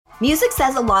Music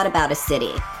says a lot about a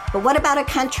city, but what about a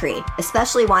country,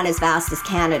 especially one as vast as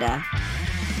Canada?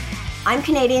 I'm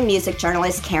Canadian music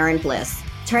journalist Karen Bliss.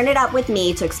 Turn it up with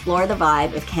me to explore the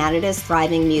vibe of Canada's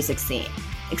thriving music scene.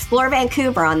 Explore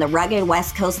Vancouver on the rugged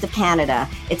west coast of Canada.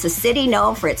 It's a city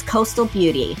known for its coastal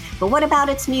beauty, but what about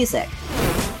its music?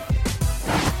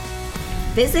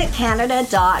 Visit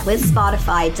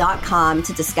canada.withspotify.com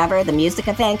to discover the music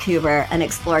of Vancouver and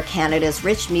explore Canada's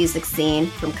rich music scene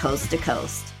from coast to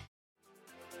coast.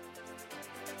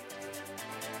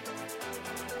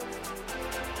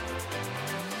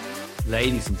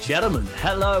 Ladies and gentlemen,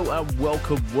 hello and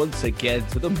welcome once again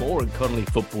to the Moore and Connolly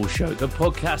Football Show, the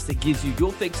podcast that gives you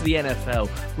your fix of the NFL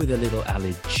with a little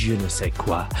alley je ne sais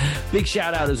quoi. Big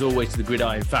shout out as always to the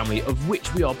Gridiron family, of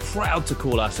which we are proud to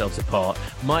call ourselves a part.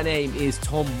 My name is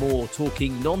Tom Moore,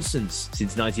 talking nonsense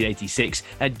since 1986,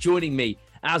 and joining me,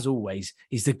 as always,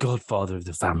 is the godfather of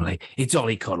the family. It's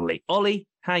Ollie Connolly. Ollie,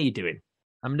 how you doing?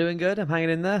 I'm doing good. I'm hanging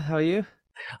in there. How are you?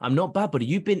 I'm not bad, buddy.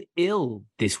 You've been ill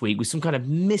this week with some kind of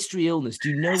mystery illness. Do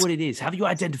you know what it is? Have you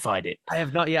identified it? I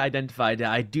have not yet identified it.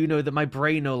 I do know that my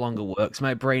brain no longer works.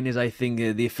 My brain is, I think,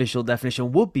 the official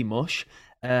definition would be mush,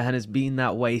 and has been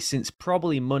that way since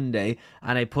probably Monday.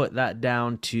 And I put that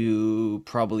down to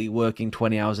probably working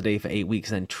 20 hours a day for 8 weeks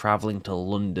and then traveling to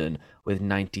London with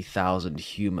 90,000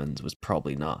 humans was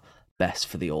probably not best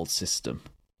for the old system.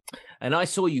 And I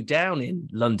saw you down in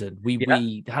London.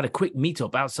 We had a quick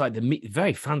meet-up outside the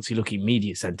very fancy-looking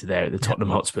media centre there at the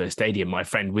Tottenham Hotspur Stadium, my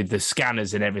friend, with the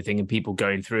scanners and everything and people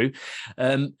going through.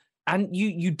 And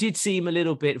you did seem a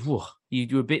little bit, you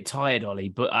were a bit tired, Ollie,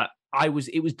 but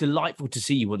it was delightful to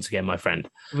see you once again, my friend.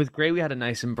 It was great. We had a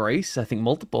nice embrace, I think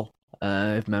multiple,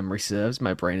 if memory serves.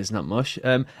 My brain is not mush.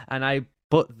 And I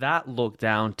put that look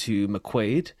down to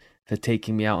McQuaid for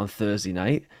taking me out on Thursday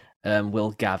night. Will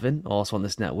Gavin, also on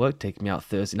this network, taking me out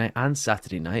Thursday night and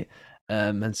Saturday night.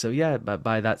 And so, yeah,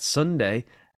 by that Sunday,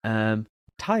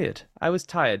 tired. I was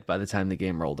tired by the time the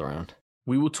game rolled around.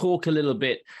 We will talk a little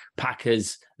bit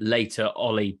Packers later,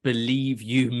 Ollie. Believe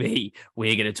you me,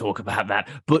 we're going to talk about that.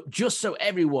 But just so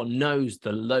everyone knows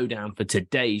the lowdown for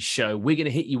today's show, we're going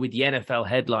to hit you with the NFL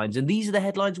headlines. And these are the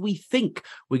headlines we think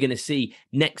we're going to see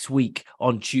next week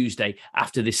on Tuesday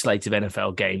after this slate of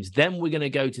NFL games. Then we're going to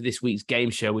go to this week's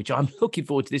game show, which I'm looking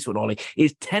forward to this one, Ollie,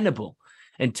 is Tenable.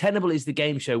 And Tenable is the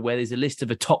game show where there's a list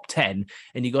of a top 10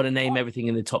 and you got to name everything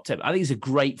in the top 10. I think it's a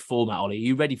great format, Ollie. Are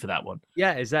you ready for that one?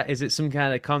 Yeah. Is it some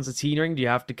kind of concertinaing? Do you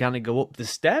have to kind of go up the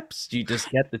steps? Do you just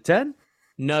get the 10?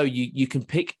 No, you can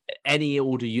pick any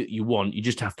order you want. You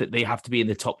just they have to be in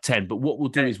the top 10. But what we'll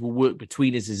do is we'll work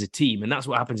between us as a team. And that's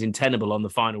what happens in Tenable on the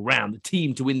final round. The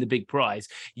team to win the big prize.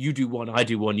 You do one, I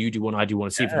do one, you do one, I do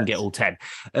one. See if we can get all 10.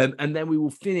 And then we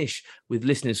will finish with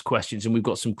listeners' questions. And we've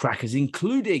got some crackers,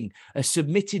 including a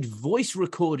submitted voice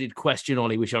recorded question,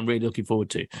 Ollie, which I'm really looking forward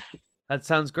to. That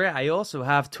sounds great. I also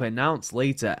have to announce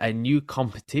later a new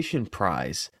competition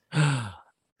prize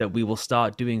that we will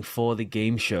start doing for the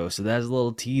game show. So there's a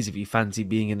little tease if you fancy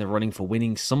being in the running for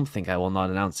winning something. I will not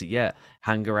announce it yet.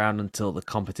 Hang around until the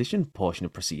competition portion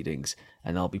of proceedings,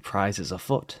 and there'll be prizes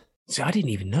afoot. See, I didn't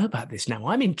even know about this now.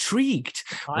 I'm intrigued.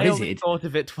 I only thought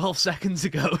of it 12 seconds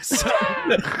ago. So.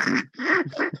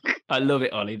 I love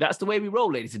it, Ollie. That's the way we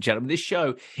roll, ladies and gentlemen. This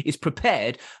show is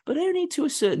prepared, but only to a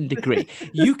certain degree.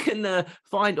 You can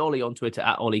find Ollie on Twitter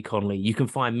at Ollie Connolly. You can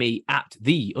find me at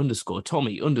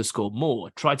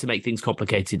 _Tommy_Moore. Try to make things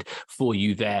complicated for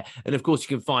you there. And of course, you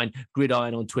can find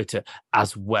Gridiron on Twitter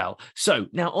as well. So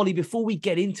now, Ollie, before we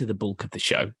get into the bulk of the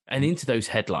show and into those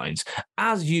headlines,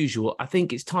 as usual, I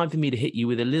think it's time for me to hit you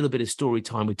with a little bit of story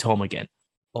time with Tom again.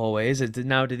 Always.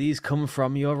 Now, do these come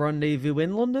from your rendezvous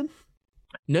in London?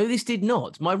 No, this did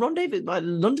not. My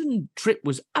London trip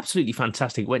was absolutely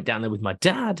fantastic. Went down there with my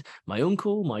dad, my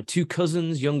uncle, my two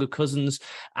cousins, younger cousins,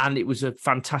 and it was a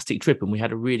fantastic trip. And we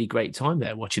had a really great time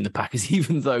there watching the Packers,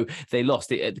 even though they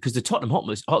lost it. Because the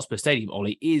Tottenham Hotspur Stadium,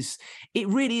 Ollie, it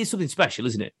really is something special,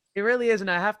 isn't it? It really is, and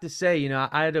I have to say,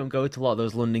 I don't go to a lot of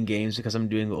those London games because I'm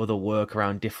doing other work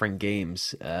around different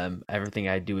games. Everything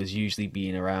I do is usually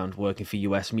being around working for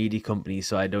US media companies,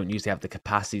 so I don't usually have the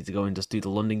capacity to go and just do the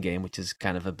London game, which is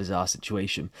kind of a bizarre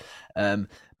situation.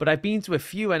 But I've been to a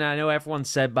few, and I know everyone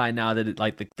said by now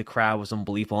that the crowd was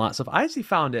unbelievable and all that stuff. I actually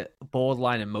found it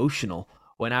borderline emotional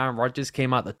when Aaron Rodgers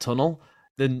came out the tunnel.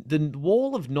 The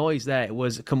wall of noise there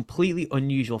was completely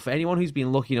unusual for anyone who's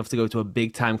been lucky enough to go to a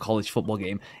big-time college football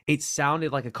game. It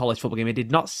sounded like a college football game. It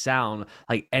did not sound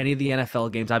like any of the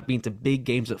NFL games. I've been to big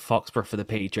games at Foxborough for the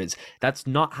Patriots. That's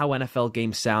not how NFL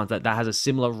games sound. That has a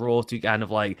similar roar to kind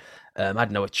of like I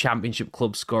don't know, a championship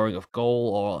club scoring a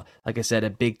goal, or like I said, a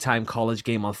big time college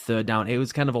game on third down. It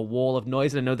was kind of a wall of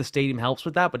noise, and I know the stadium helps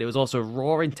with that, but it was also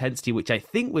raw intensity, which I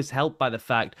think was helped by the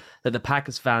fact that the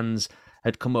Packers fans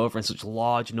had come over in such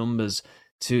large numbers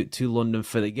to London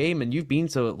for the game. And you've been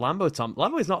to Lambeau, Tom.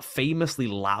 Lambeau is not famously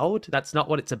loud. That's not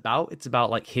what it's about. It's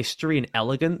about like history and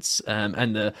elegance,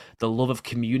 and the love of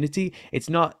community. It's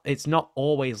not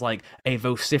always like a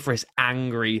vociferous,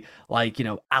 angry, like, you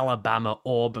know, Alabama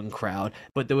Auburn crowd.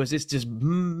 But there was this just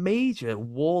major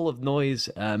wall of noise,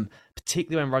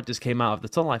 particularly when Rodgers came out of the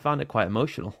tunnel. I found it quite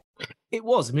emotional. It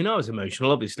was. I mean, I was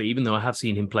emotional, obviously, even though I have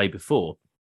seen him play before.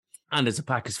 And as a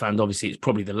Packers fan, obviously, it's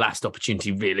probably the last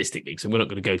opportunity, realistically, because we're not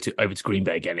going to go over to Green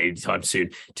Bay again anytime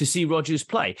soon, to see Rodgers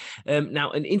play.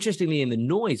 Now, and interestingly, in the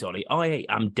noise, Ollie, I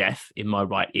am deaf in my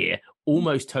right ear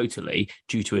almost totally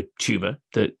due to a tumour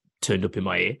that turned up in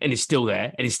my ear and is still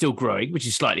there and is still growing, which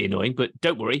is slightly annoying, but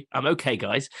don't worry, I'm okay,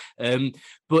 guys.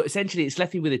 But essentially, it's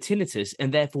left me with a tinnitus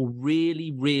and therefore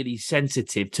really, really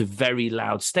sensitive to very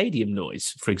loud stadium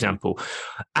noise, for example.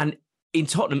 And in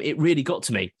Tottenham, it really got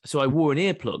to me. So I wore an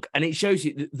earplug, and it shows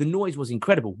you the noise was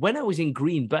incredible. When I was in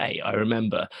Green Bay, I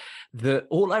remember that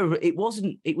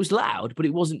it was loud, but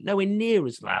it wasn't nowhere near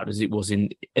as loud as it was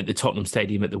at the Tottenham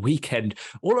Stadium at the weekend.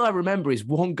 All I remember is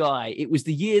one guy. It was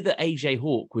the year that AJ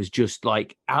Hawk was just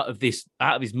like out of his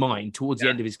mind towards the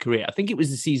end of his career. I think it was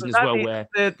the season as well where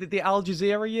the Al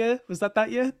Jazeera year, was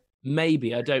that year?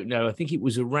 Maybe, I don't know. I think it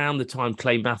was around the time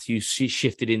Clay Matthews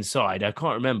shifted inside. I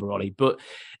can't remember, Ollie, but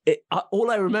all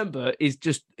I remember is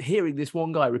just hearing this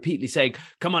one guy repeatedly saying,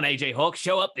 "Come on, AJ Hawk,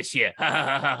 show up this year."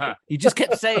 He just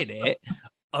kept saying it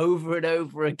over and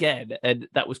over again, and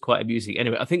that was quite amusing.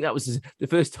 Anyway, I think that was the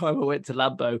first time I went to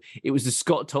Lambeau. It was the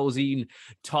Scott Tolzien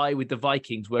tie with the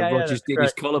Vikings where Rodgers did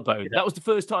his collarbone. That was the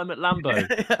first time at Lambeau.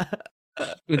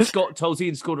 When Scott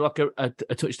Tolzien scored like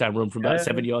a touchdown run from about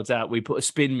 7 yards out, we put a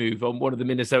spin move on one of the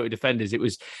Minnesota defenders. It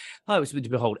was something to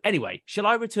behold. Anyway, shall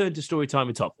I return to story time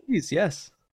with Tom? Please, yes.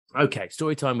 Okay,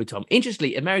 story time with Tom.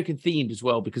 Interestingly, American themed as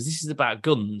well, because this is about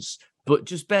guns. But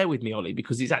just bear with me, Ollie,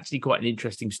 because it's actually quite an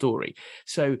interesting story.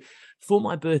 So for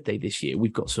my birthday this year,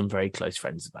 we've got some very close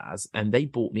friends of ours, and they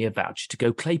bought me a voucher to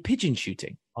go clay pigeon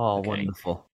shooting. Oh, okay.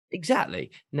 Wonderful.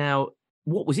 Exactly. Now,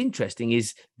 what was interesting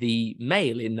is the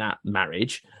male in that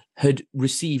marriage had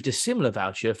received a similar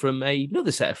voucher from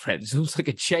another set of friends. It was like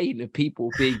a chain of people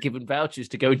being given vouchers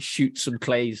to go and shoot some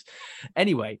clays.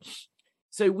 Anyway,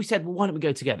 so we said, well, why don't we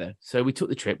go together? So we took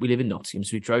the trip. We live in Nottingham,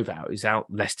 so we drove out. It was out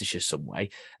Leicestershire some way,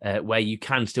 where you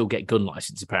can still get gun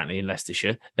license, apparently, in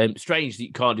Leicestershire. Strange that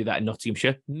you can't do that in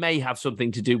Nottinghamshire. May have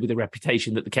something to do with the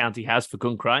reputation that the county has for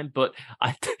gun crime. But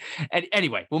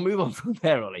anyway, we'll move on from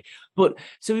there, Ollie. But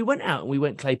so we went out and we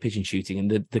went clay pigeon shooting, and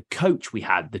the coach we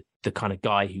had, the kind of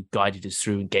guy who guided us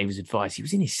through and gave us advice, he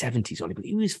was in his 70s, Ollie, but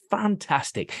he was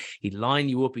fantastic. He'd line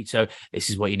you up. He'd say, "This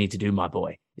is what you need to do, my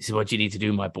boy. This is what you need to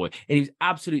do, my boy." And he was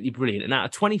absolutely brilliant. And out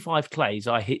of 25 clays,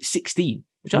 I hit 16,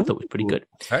 which I thought was pretty good.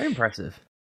 Very impressive.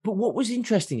 But what was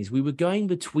interesting is we were going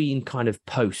between kind of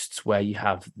posts where you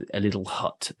have a little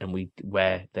hut and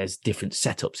where there's different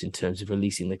setups in terms of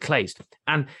releasing the clays.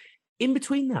 And in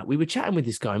between that, we were chatting with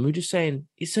this guy and we were just saying,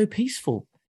 it's so peaceful.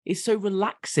 It's so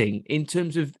relaxing in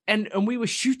terms of, and we were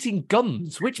shooting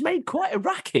guns, which made quite a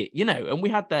racket, you know, and we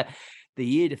had the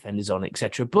ear defenders on,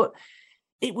 etc. But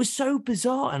it was so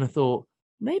bizarre. And I thought,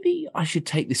 maybe I should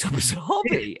take this up as a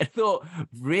hobby. I thought,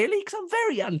 really? Because I'm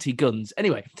very anti-guns.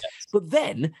 Anyway, but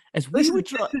then as we were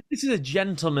this is a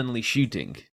gentlemanly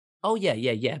shooting. Oh,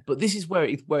 yeah. But this is where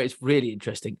it's really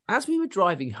interesting. As we were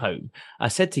driving home, I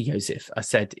said to Joseph,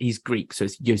 he's Greek. So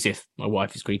it's Joseph, my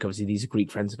wife is Greek. Obviously, these are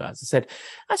Greek friends of ours. I said,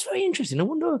 that's very interesting. I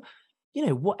wonder, you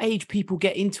know, what age people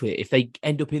get into it if they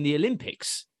end up in the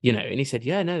Olympics, you know? And he said,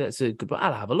 yeah, no, that's a good, but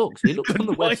I'll have a look. So he looked on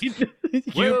the website.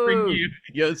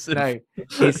 Joseph. No,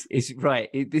 it's right.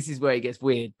 This is where it gets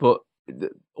weird. But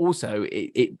also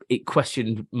it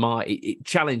questioned it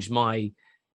challenged my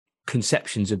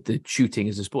conceptions of the shooting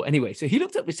as a sport. Anyway, so he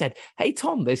looked up and said, "Hey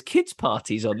Tom, there's kids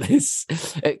parties on this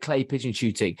at clay pigeon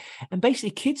shooting, and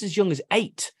basically kids as young as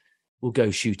 8 will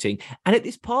go shooting, and at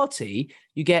this party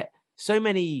you get so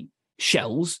many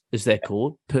shells, as they're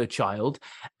called, per child,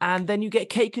 and then you get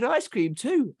cake and ice cream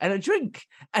too, and a drink."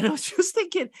 And I was just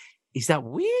thinking, is that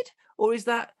weird or is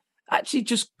that actually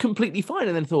just completely fine?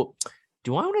 And then thought,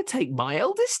 do I want to take my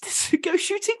eldest to go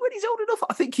shooting when he's old enough?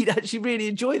 I think he'd actually really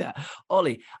enjoy that.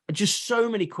 Ollie, just so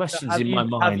many questions in my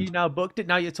mind. Have you now booked it?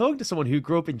 Now you're talking to someone who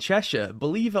grew up in Cheshire.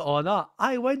 Believe it or not,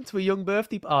 I went to a young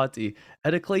birthday party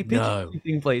at a clay pigeon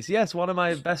shooting place. Yes, one of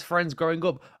my best friends growing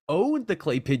up owned the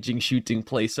clay pigeon shooting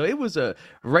place. So it was a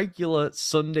regular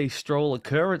Sunday stroll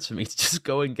occurrence for me to just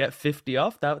go and get 50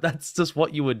 off. That's just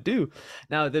what you would do.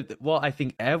 Now, what I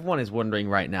think everyone is wondering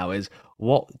right now is,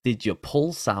 what did your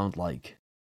pull sound like?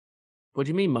 What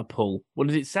do you mean, my pull? What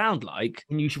did it sound like?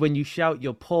 When you shout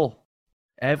your pull,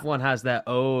 everyone has their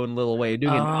own little way of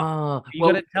doing it. You well,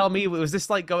 gotta tell me, was this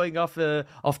like going off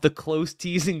the close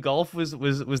tees in golf? Was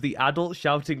the adult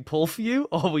shouting pull for you,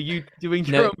 or were you doing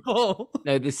your own pull?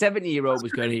 No, the 70-year-old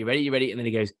was going, "Are you ready? You ready?" And then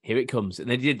he goes, "Here it comes." And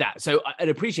then he did that. So I'd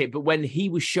appreciate, but when he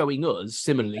was showing us,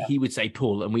 similarly, he would say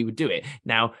pull and we would do it.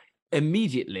 Now,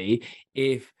 immediately,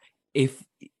 if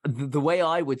the way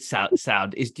I would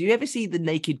sound is, do you ever see the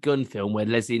Naked Gun film where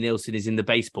Leslie Nielsen is in the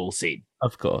baseball scene?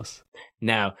 Of course.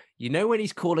 Now, you know when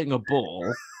he's calling a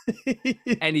ball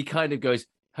and he kind of goes,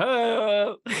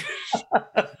 "Ho!"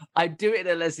 I'd do it in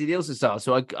a Leslie Nielsen style.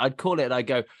 So I'd call it and I'd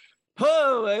go,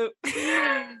 "Ho!"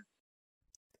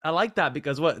 I like that,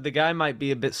 because the guy might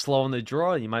be a bit slow on the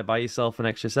draw and you might buy yourself an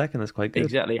extra second. That's quite good.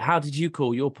 Exactly. How did you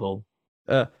call your pull?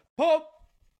 Pop!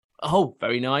 Oh,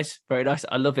 very nice. Very nice.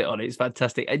 I love it, on it. It's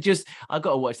fantastic. I've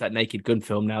got to watch that Naked Gun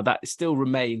film now. That still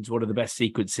remains one of the best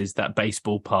sequences, that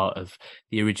baseball part of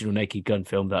the original Naked Gun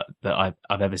film that I've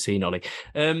ever seen, Ollie.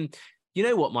 You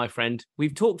know what, my friend?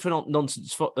 We've talked for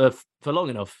nonsense for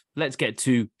long enough. Let's get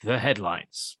to the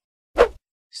headlines.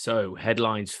 So,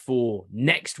 headlines for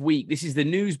next week. This is the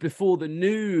news before the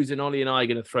news, and Ollie and I are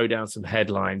going to throw down some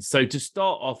headlines. So, to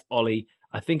start off, Ollie,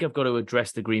 I think I've got to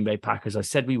address the Green Bay Packers. I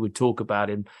said we would talk about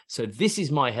him. So this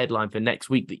is my headline for next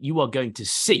week that you are going to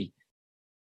see.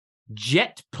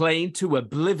 Jet plane to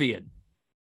oblivion.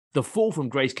 The fall from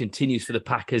grace continues for the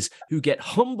Packers, who get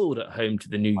humbled at home to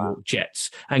the New York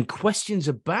Jets. And questions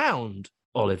abound,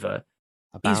 Oliver.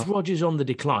 Is Rodgers on the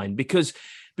decline? Because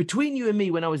between you and me,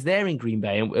 when I was there in Green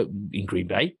Bay,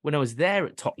 when I was there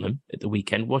at Tottenham at the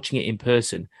weekend, watching it in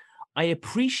person, I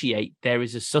appreciate there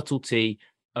is a subtlety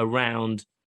around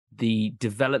the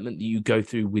development that you go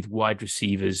through with wide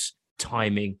receivers,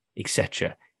 timing,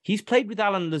 etc. He's played with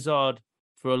Alan Lazard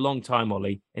for a long time,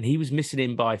 Ollie, and he was missing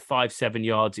him by 5-7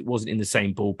 yards. It wasn't in the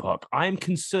same ballpark. I am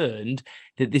concerned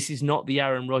that this is not the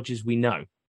Aaron Rodgers we know.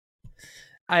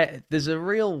 There's a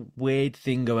real weird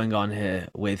thing going on here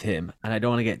with him, and I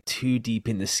don't want to get too deep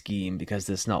in the scheme because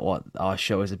that's not what our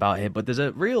show is about here, but there's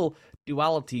a real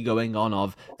duality going on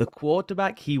of the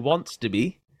quarterback he wants to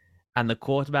be and the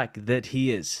quarterback that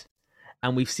he is.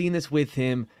 And we've seen this with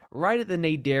him right at the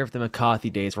nadir of the McCarthy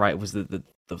days, right? It was the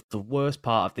worst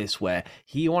part of this, where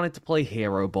he wanted to play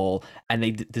hero ball, and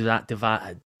they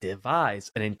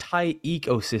devise an entire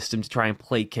ecosystem to try and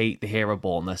placate the hero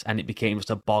ballness, and it became just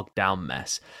a bogged down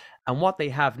mess. And what they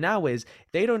have now is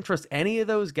they don't trust any of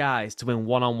those guys to win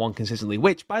one-on-one consistently,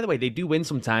 which, by the way, they do win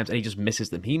sometimes, and he just misses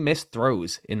them. He missed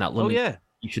throws in that London.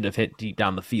 You should have hit deep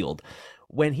down the field.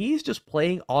 When he's just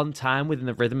playing on time within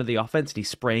the rhythm of the offense, and he's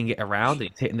spraying it around, and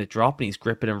he's hitting the drop, and he's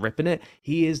gripping and ripping it,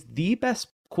 he is the best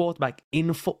quarterback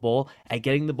in football at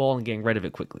getting the ball and getting rid of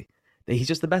it quickly. He's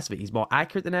just the best of it. He's more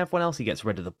accurate than everyone else. He gets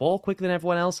rid of the ball quicker than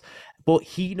everyone else. But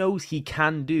he knows he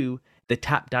can do the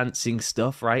tap dancing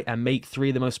stuff, right? And make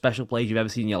 3 of the most special plays you've ever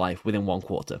seen in your life within one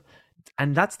quarter.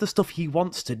 And that's the stuff he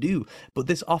wants to do. But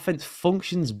this offense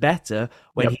functions better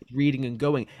when he's reading and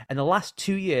going. And the last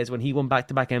 2 years, when he won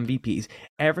back-to-back MVPs,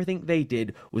 everything they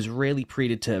did was really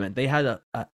predetermined. They had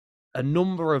a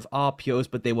number of RPOs,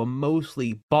 but they were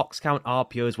mostly box count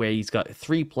RPOs where he's got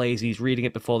 3 plays and he's reading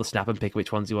it before the snap and pick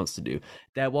which ones he wants to do.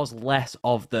 There was less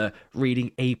of the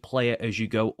reading a player as you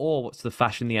go, or what's the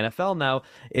fashion in the NFL now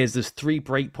is there's 3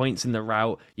 break points in the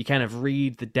route. You kind of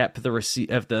read the depth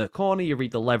of the corner, you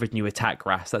read the leverage, and you attack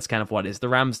grass. That's kind of what it is. The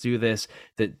Rams do this,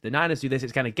 the Niners do this.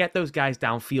 It's kind of get those guys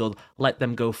downfield, let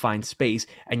them go find space,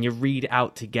 and you read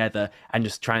out together and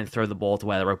just try and throw the ball to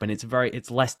where they're open.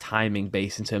 It's less timing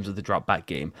based in terms of the drop back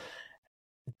game.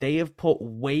 They have put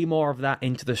way more of that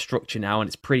into the structure now, and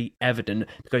it's pretty evident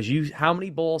because how many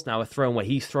balls now are thrown where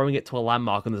he's throwing it to a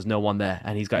landmark and there's no one there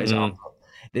and he's got his arm up.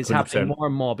 It's 100%. Happening more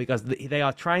and more because they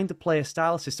are trying to play a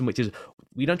style system which is,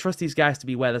 we don't trust these guys to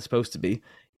be where they're supposed to be.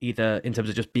 either in terms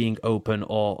of just being open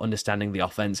or understanding the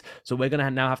offense. So we're going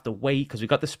to now have to wait because we've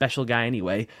got the special guy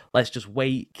anyway. Let's just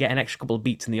wait, get an extra couple of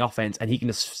beats in the offense, and he can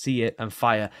just see it and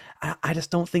fire. I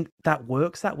just don't think that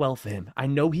works that well for him. I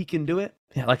know he can do it.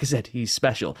 Yeah, like I said, he's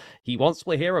special. He wants to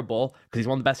play hero ball because he's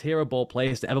one of the best hero ball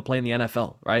players to ever play in the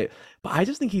NFL, right? But I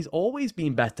just think he's always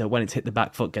been better when it's hit the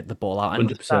back foot, get the ball out. And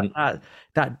 100%.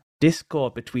 that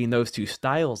discord between those two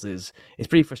styles is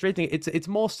pretty frustrating. It's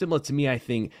more similar to me, I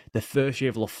think, the first year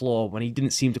of LaFleur when he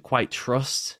didn't seem to quite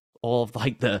trust all of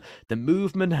like the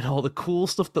movement and all the cool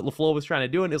stuff that LaFleur was trying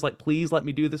to do, and it was like, please let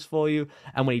me do this for you.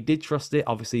 And when he did trust it,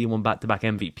 obviously he won back-to-back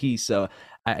MVP. So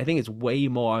I think it's way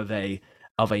more of a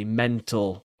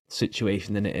mental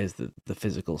situation than it is the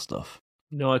physical stuff.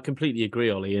 No, I completely agree,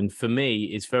 Ollie. And for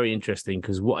me, it's very interesting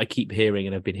because what I keep hearing,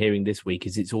 and I've been hearing this week,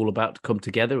 is it's all about to come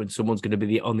together and someone's going to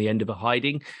be on the end of a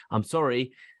hiding. I'm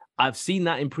sorry. I've seen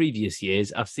that in previous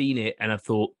years. I've seen it and I've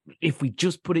thought, if we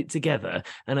just put it together,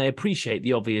 and I appreciate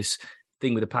the obvious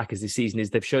thing with the Packers this season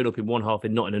is they've showed up in one half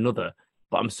and not in another.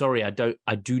 But I'm sorry, I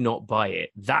do not buy it.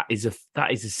 That is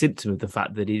a symptom of the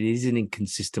fact that it is an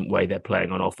inconsistent way they're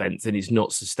playing on offense and it's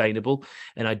not sustainable.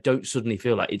 And I don't suddenly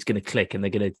feel like it's going to click and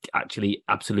they're going to actually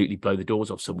absolutely blow the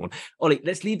doors off someone. Ollie,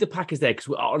 let's leave the Packers there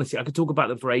because honestly, I could talk about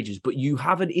them for ages, but you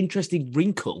have an interesting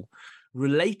wrinkle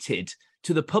related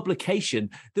to the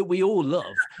publication that we all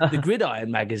love, the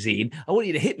Gridiron magazine. I want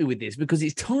you to hit me with this because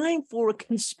it's time for a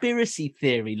conspiracy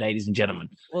theory, ladies and gentlemen.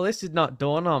 Well, this did not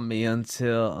dawn on me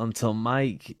until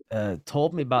Mike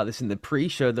told me about this in the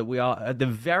pre-show, that we are at the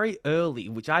very early,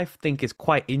 which I think is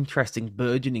quite interesting,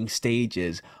 burgeoning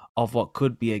stages of what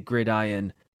could be a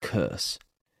Gridiron curse.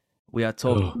 We are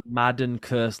talking Madden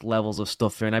curse levels of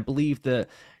stuff here, and I believe that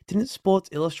didn't Sports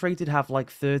Illustrated have like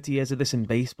 30 years of this in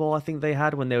baseball? I think they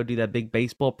had when they would do their big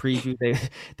baseball preview.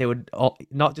 They would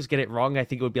not just get it wrong. I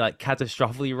think it would be like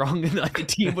catastrophically wrong, and like the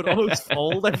team would almost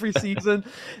fold every season.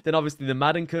 Then obviously the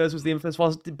Madden curse was the infamous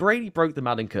one. Brady broke the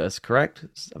Madden curse, correct?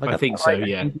 I think so.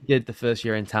 Yeah, I think he did the first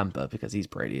year in Tampa because he's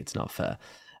Brady. It's not fair.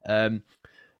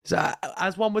 So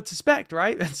as one would suspect,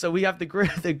 right? And so we have the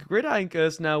Gridiron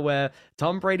curse now, where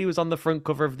Tom Brady was on the front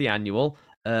cover of the annual.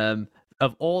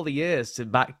 Of all the years to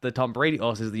back the Tom Brady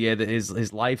horse is the year that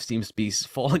his life seems to be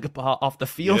falling apart off the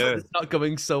field. Yeah. It's not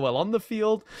going so well on the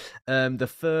field.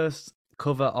 The first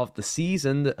cover of the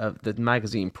season of the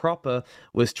magazine proper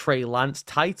was Trey Lance,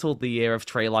 titled "The Year of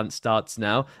Trey Lance Starts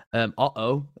Now."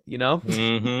 You know.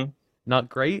 Mm-hmm. Not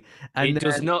great. And it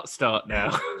does not start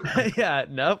now. Yeah,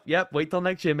 no, yep, wait till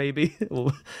next year maybe.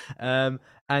 And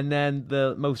then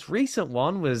the most recent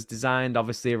one was designed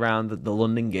obviously around the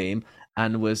London game,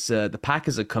 and was the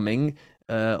Packers are coming.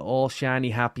 All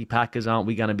shiny, happy Packers, aren't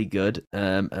we going to be good?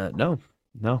 No,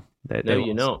 no,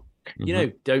 you're not. Mm-hmm. You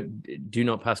know, do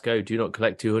not pass go. Do not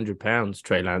collect £200,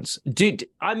 Trey Lance. Dude,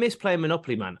 I miss playing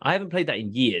Monopoly, man. I haven't played that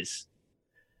in years.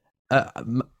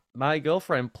 My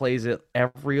girlfriend plays it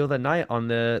every other night on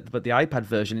the iPad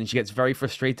version, and she gets very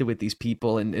frustrated with these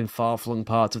people in far-flung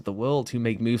parts of the world who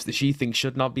make moves that she thinks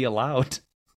should not be allowed.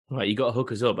 Right, you got to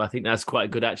hook us up. I think that's quite a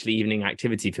good actually evening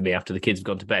activity for me after the kids have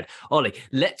gone to bed. Ollie,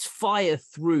 let's fire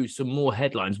through some more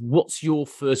headlines. What's your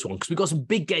first one? Because we've got some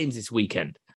big games this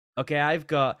weekend. Okay, I've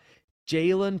got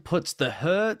Jalen puts the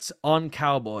hurt on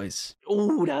Cowboys.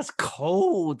 Oh, that's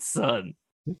cold, son.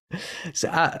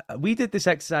 So we did this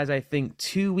exercise, I think,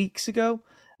 2 weeks ago,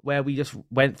 where we just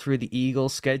went through the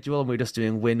Eagles schedule and we were just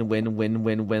doing win,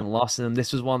 loss. And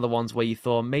this was one of the ones where you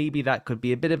thought maybe that could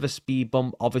be a bit of a speed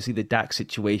bump. Obviously, the Dak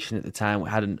situation at the time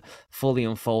hadn't fully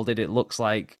unfolded. It looks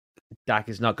like Dak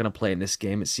is not going to play in this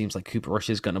game. It seems like Cooper Rush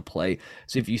is going to play.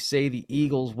 So if you say the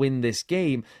Eagles win this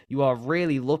game, you are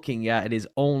really looking at it is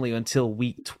only until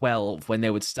week 12 when they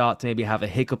would start to maybe have a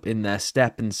hiccup in their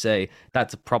step and say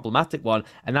that's a problematic one.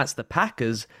 And that's the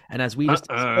Packers. And as we just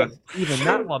discussed, even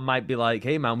that one might be like,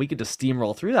 hey man, we could just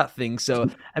steamroll through that thing. So,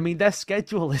 I mean, their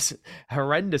schedule is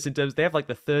horrendous in terms, they have like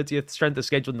the 30th strength of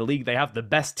schedule in the league. They have the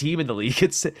best team in the league.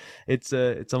 It's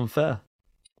unfair.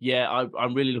 Yeah,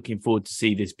 I'm really looking forward to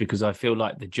see this because I feel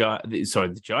like the Giants.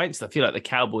 I feel like the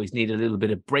Cowboys need a little bit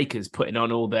of breakers putting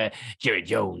on all their Jerry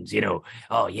Jones. You know,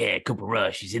 oh yeah, Cooper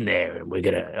Rush is in there, and we're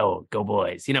gonna go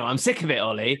boys. You know, I'm sick of it,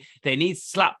 Ollie. They need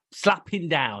slapping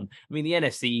down. I mean, the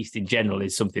NFC East in general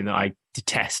is something that I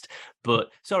detest.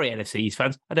 But sorry, NFC East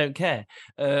fans, I don't care,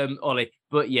 Ollie.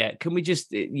 But yeah, can we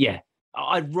just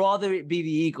I'd rather it be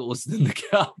the Eagles than the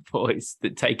Cowboys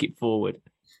that take it forward.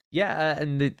 Yeah,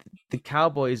 and the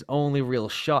Cowboys' only real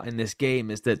shot in this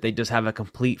game is that they just have a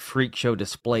complete freak show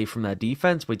display from their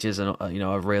defense, which is a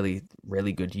really,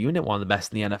 really good unit, one of the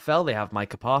best in the NFL. They have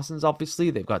Micah Parsons,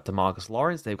 obviously. They've got DeMarcus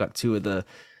Lawrence. They've got two of the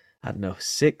I don't know,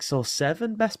 6 or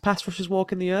 7 best pass rushers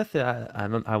walking the earth.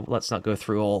 Let's not go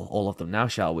through all of them now,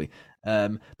 shall we?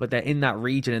 But they're in that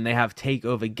region and they have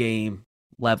takeover game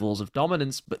levels of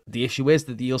dominance. But the issue is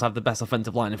that the Eagles have the best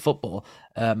offensive line in football.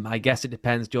 I guess it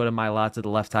depends. Jordan Mailata, the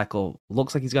left tackle,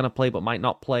 looks like he's going to play but might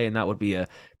not play, and that would be a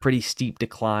pretty steep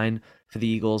decline for the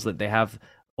Eagles. That they have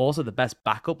also the best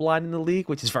backup line in the league,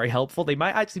 which is very helpful. They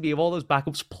might actually be, if all those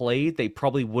backups played, they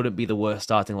probably wouldn't be the worst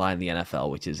starting line in the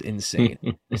NFL, which is insane.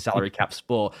 The salary cap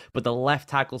sport. But the left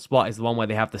tackle spot is the one where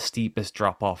they have the steepest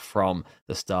drop off from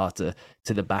the starter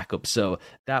to the backup. So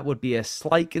that would be a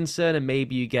slight concern. And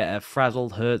maybe you get a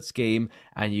frazzled Hurts game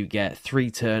and you get 3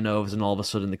 turnovers, and all of a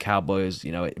sudden the Cowboys,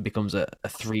 it becomes a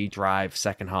 3-drive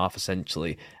second half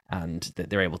essentially, and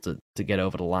they're able to get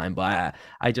over the line. But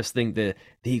I just think that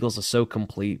the Eagles are so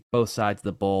complete, both sides of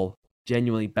the ball,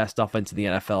 genuinely best offense in the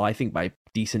NFL, I think by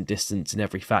decent distance in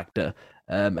every factor,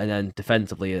 and then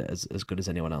defensively as good as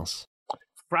anyone else.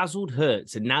 Frazzled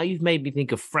Hurts, and now you've made me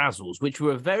think of Frazzles, which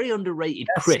were a very underrated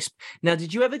crisp. Now,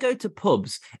 did you ever go to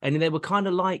pubs and they were kind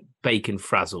of like bacon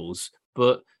Frazzles,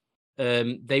 but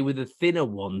they were the thinner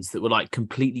ones that were like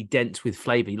completely dense with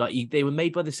flavor. They were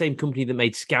made by the same company that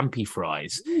made Scampi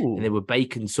fries. Ooh. And they were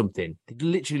bacon something. They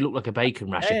literally looked like a bacon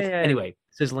ration. Yeah. Anyway,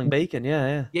 sizzling bacon.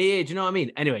 Yeah. Do you know what I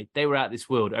mean? Anyway, they were out this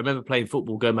world. I remember playing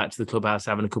football, going back to the clubhouse,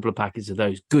 having a couple of packets of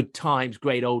those. Good times,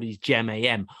 great oldies, Gem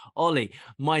AM. Ollie,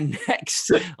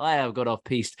 I have got off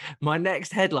piste. My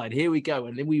next headline. Here we go,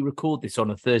 and then we record this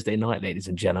on a Thursday night, ladies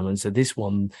and gentlemen. So this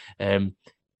one,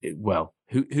 well,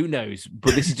 who knows?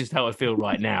 But this is just how I feel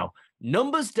right now.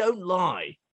 Numbers don't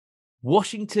lie.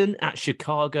 Washington at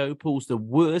Chicago pulls the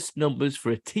worst numbers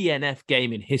for a TNF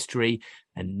game in history,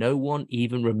 and no one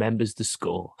even remembers the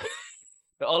score.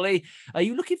 Ollie, are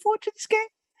you looking forward to this game?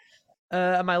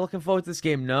 Am I looking forward to this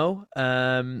game? No.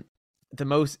 The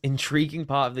most intriguing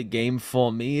part of the game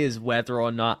for me is whether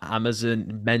or not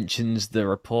Amazon mentions the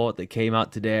report that came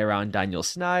out today around Daniel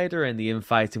Snyder and the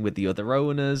infighting with the other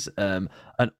owners. An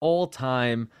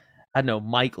all-time,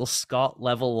 Michael Scott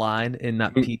level line in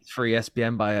that piece for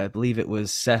ESPN by, I believe it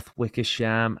was Seth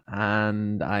Wickersham,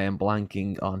 and I am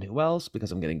blanking on who else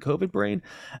because I'm getting COVID brain.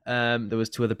 There was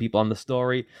 2 other people on the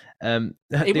story. It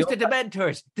was the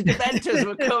Dementors. The Dementors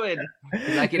were coming.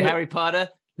 Like in Harry Potter.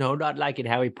 No, not like in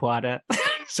Harry Potter.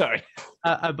 Sorry.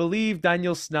 I believe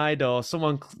Daniel Snyder, or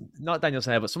someone, not Daniel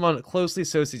Snyder, but someone closely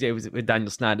associated with Daniel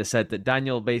Snyder said that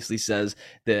Daniel basically says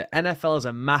the NFL is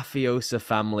a mafiosa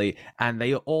family and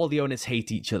all the owners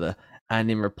hate each other.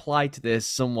 And in reply to this,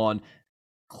 someone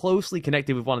closely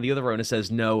connected with one of the other owners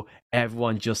says, no,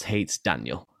 everyone just hates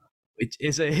Daniel. Which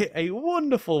is a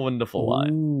wonderful, wonderful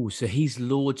line. Ooh, so he's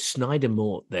Lord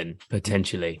Snydermort then,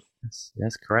 potentially.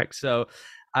 That's correct. So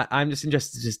I'm just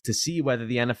interested to see whether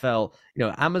the NFL,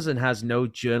 Amazon has no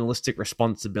journalistic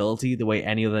responsibility the way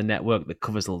any other network that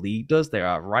covers the league does. They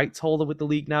are a rights holder with the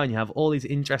league now, and you have all these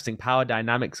interesting power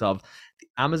dynamics of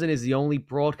Amazon is the only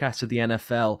broadcaster of the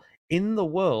NFL in the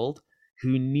world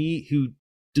who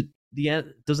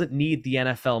doesn't need the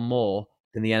NFL more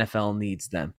than the NFL needs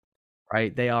them.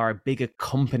 Right? They are a bigger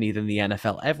company than the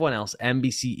NFL. Everyone else,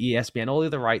 NBC, ESPN, all the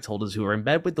other rights holders who are in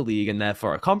bed with the league and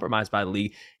therefore are compromised by the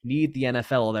league need the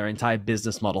NFL, or their entire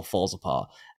business model falls apart.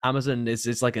 Amazon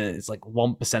it's like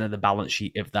 1% of the balance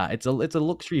sheet of that. It's a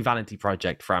luxury vanity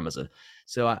project for Amazon.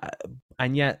 So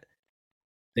and yet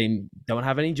they don't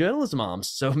have any journalism arms,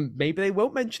 so maybe they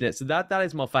won't mention it. So that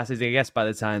is more fascinating. I guess by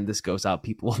the time this goes out,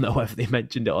 people will know whether they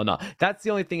mentioned it or not. That's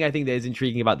the only thing I think that is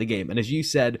intriguing about the game. And as you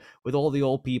said, with all the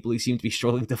old people who seem to be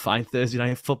struggling to find Thursday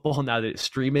Night Football now that it's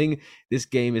streaming, this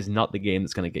game is not the game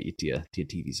that's going to get you to your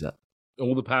TV set.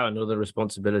 All the power and all the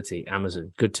responsibility.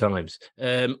 Amazon, good times.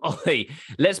 Ollie,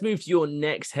 let's move to your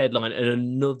next headline and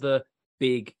another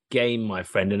big game, my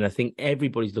friend. And I think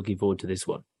everybody's looking forward to this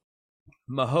one.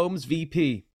 Mahomes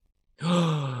VP.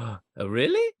 Oh,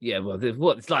 really? Yeah, well,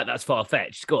 it's like that's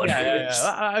far-fetched. Go on. Yeah.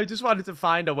 I just wanted to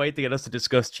find a way to get us to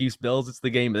discuss Chiefs Bills. It's the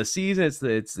game of the season. It's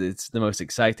the most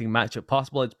exciting matchup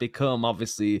possible. It's become,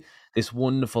 obviously, this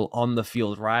wonderful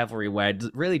on-the-field rivalry where it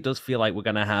really does feel like we're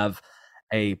going to have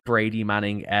a Brady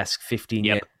Manning-esque 15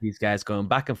 years. These guys going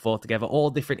back and forth together, all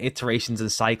different iterations and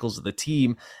cycles of the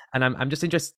team. And I'm just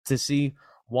interested to see,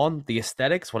 one, the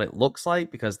aesthetics, what it looks like,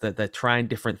 because they're trying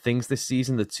different things this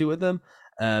season, the 2 of them.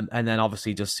 And then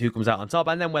obviously just who comes out on top,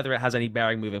 and then whether it has any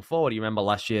bearing moving forward. You remember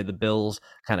last year, the Bills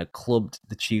kind of clubbed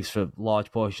the Chiefs for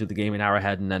large portions of the game in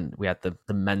Arrowhead, and then we had the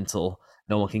mental,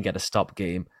 no one can get a stop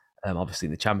game, obviously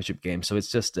in the championship game. So it's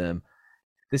just,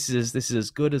 this is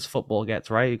as good as football gets,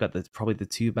 right? You've got probably the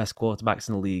 2 best quarterbacks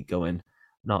in the league going,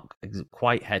 not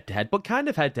quite head-to-head, but kind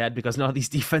of head-to-head, because none of these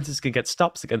defenses can get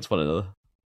stops against one another.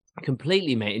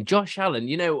 Completely, mate. And Josh Allen,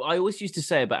 I always used to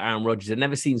say about Aaron Rodgers, I've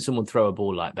never seen someone throw a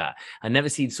ball like that. I've never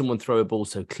seen someone throw a ball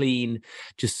so clean,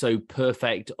 just so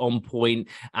perfect, on point,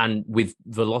 and with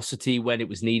velocity when it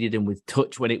was needed and with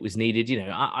touch when it was needed.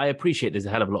 I appreciate there's a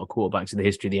hell of a lot of quarterbacks in the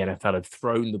history of the NFL have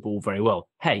thrown the ball very well.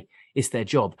 Hey, it's their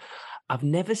job. I've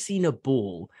never seen a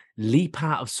ball leap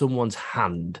out of someone's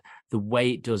hand the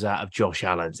way it does out of Josh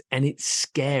Allen's. And it's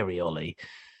scary, Ollie.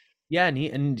 Yeah,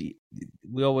 and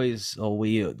we always,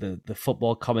 the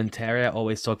football commentariat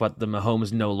always talk about the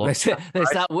Mahomes no look. There's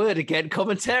that word again,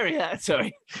 commentariat.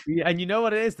 Sorry. Yeah, and you know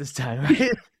what it is this time,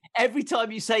 right? Every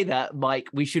time you say that, Mike,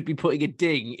 we should be putting a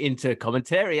ding into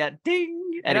commentariat. Ding.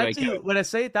 Anyway, actually, when I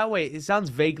say it that way, it sounds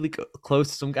vaguely close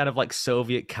to some kind of like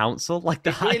Soviet council, like the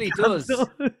it really does.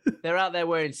 They're out there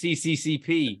wearing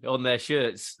CCCP on their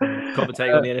shirts,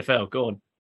 commentating on the NFL. Go on.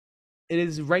 It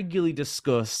is regularly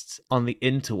discussed on the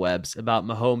interwebs about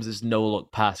Mahomes'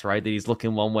 no-look pass, right? That he's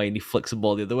looking one way and he flicks a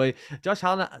ball the other way. Josh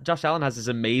Allen has this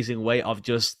amazing way of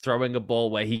just throwing a ball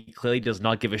where he clearly does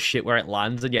not give a shit where it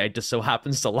lands, and yet it just so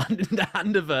happens to land in the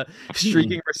hand of a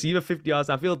streaking receiver 50 yards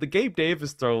downfield. The Gabe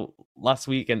Davis throw last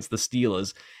week against the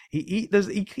Steelers, he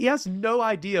has no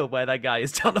idea where that guy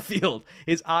is down the field.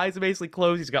 His eyes are basically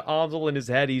closed. He's got arms all in his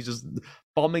head. He's just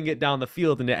bombing it down the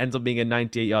field, and it ends up being a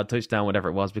 98-yard touchdown, whatever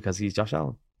it was, because he's Josh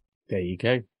Allen. There you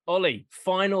go. Ollie,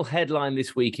 final headline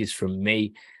this week is from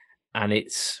me, and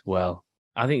it's, well,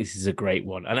 I think this is a great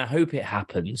one, and I hope it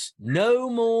happens. No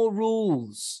more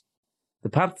rules. The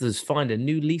Panthers find a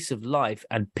new lease of life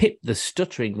and pip the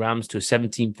stuttering Rams to a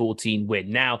 17-14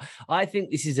 win. Now, I think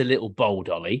this is a little bold,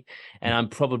 Ollie, and I'm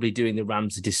probably doing the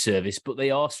Rams a disservice, but they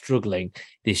are struggling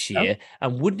this year. Oh.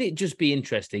 And wouldn't it just be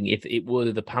interesting if it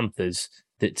were the Panthers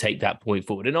that take that point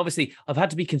forward? And obviously, I've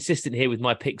had to be consistent here with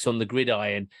my picks on the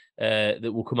gridiron that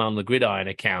will come out on the gridiron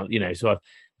account, so I've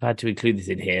had to include this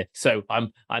in here. So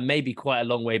I may be quite a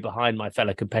long way behind my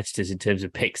fellow competitors in terms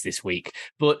of picks this week,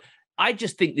 but I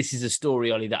just think this is a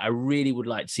story, Ollie, that I really would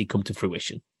like to see come to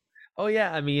fruition. Oh,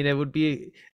 yeah. I mean,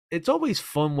 it's always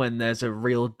fun when there's a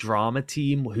real drama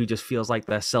team who just feels like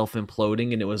they're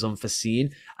self-imploding and it was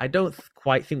unforeseen. I don't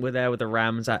quite think we're there with the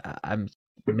Rams. I'm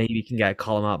maybe can get a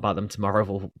column out about them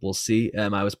tomorrow. We'll see.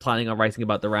 I was planning on writing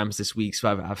about the Rams this week,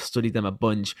 so I've studied them a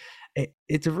bunch.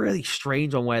 It's a really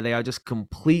strange one where they are just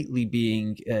completely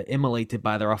being immolated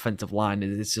by their offensive line.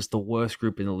 It's just the worst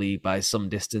group in the league by some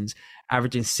distance,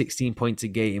 averaging 16 points a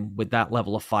game with that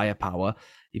level of firepower.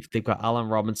 They've got Allen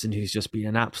Robinson, who's just been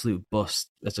an absolute bust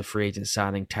as a free agent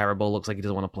signing. Terrible. Looks like he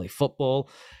doesn't want to play football.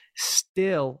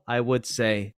 Still, I would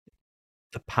say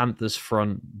the Panthers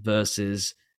front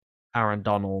versus Aaron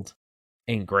Donald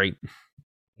ain't great.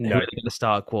 No, they're going to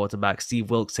start a quarterback. Steve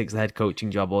Wilks takes the head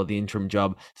coaching job or the interim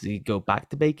job. Does he go back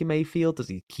to Baker Mayfield? Does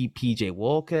he keep PJ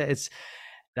Walker?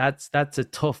 That's a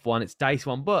tough one. It's a dicey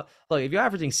one. But look, if you're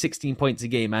averaging 16 points a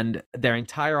game and their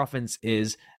entire offense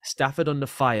is Stafford under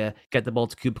fire, get the ball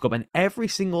to Cooper Kupp, and every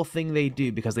single thing they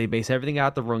do, because they base everything out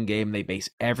of the run game, they base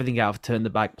everything out of turn the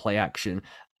back play action.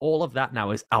 All of that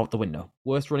now is out the window.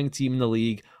 Worst running team in the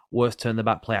league. Worst turn the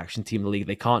back play action team in the league.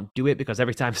 They can't do it because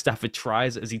every time Stafford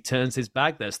tries, as he turns his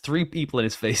back, there's 3 people in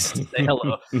his face to say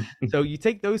hello. So you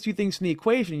take those 2 things from the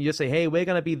equation, and you just say, hey, we're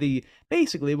going to be the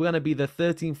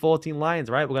 13-14 Lions,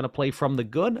 right? We're going to play from the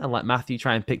gun and let Matthew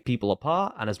try and pick people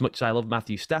apart. And as much as I love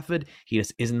Matthew Stafford, he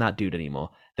just isn't that dude anymore.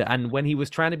 And when he was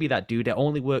trying to be that dude, it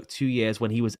only worked 2 years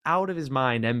when he was out of his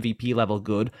mind, MVP level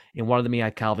good. In one of them, he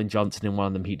had Calvin Johnson. In one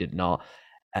of them, he did not.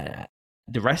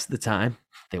 The rest of the time,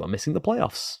 they were missing the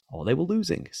playoffs or they were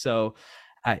losing. So,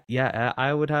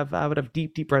 I would have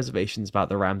deep reservations about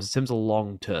the Rams in terms of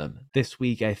long term. This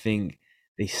week, I think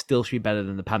they still should be better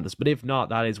than the Panthers. But if not,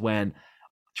 that is when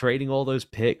trading all those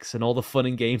picks and all the fun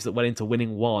and games that went into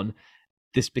winning one,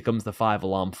 this becomes the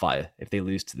 5-alarm fire if they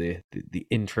lose to the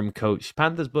interim coach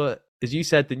Panthers. But as you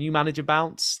said, the new manager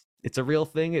bounce, it's a real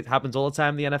thing. It happens all the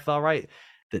time in the NFL, right?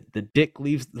 The dick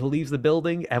leaves the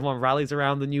building. Everyone rallies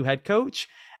around the new head coach.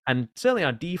 And certainly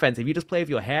on defense, if you just play with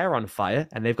your hair on fire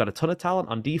and they've got a ton of talent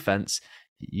on defense,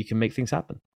 you can make things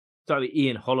happen. It's like the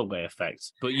Ian Holloway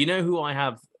effect. But you know who I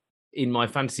have in my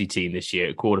fantasy team this year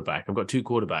at quarterback? I've got 2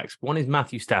 quarterbacks. One is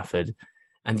Matthew Stafford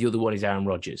and the other one is Aaron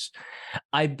Rodgers.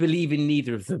 I believe in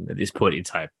neither of them at this point in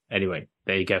time. Anyway,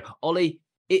 there you go. Ollie,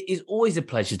 it is always a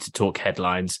pleasure to talk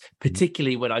headlines,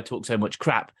 particularly when I talk so much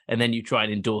crap and then you try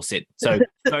and endorse it. So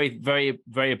very, very,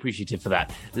 very appreciative for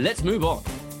that. Let's move on.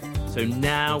 So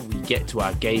now we get to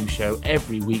our game show.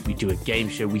 Every week we do a game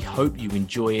show. We hope you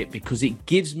enjoy it because it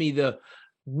gives me the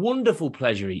wonderful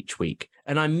pleasure each week.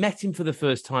 And I met him for the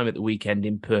first time at the weekend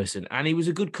in person, and he was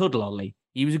a good cuddle, Ollie.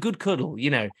 He was a good cuddle, you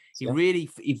know.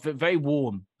 He's very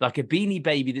warm, like a beanie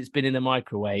baby that's been in a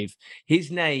microwave.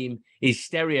 His name is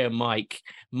Stereo Mike.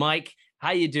 Mike,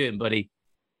 how you doing, buddy?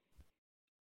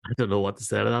 I don't know what to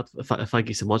say to that. Thank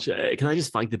you so much. Can I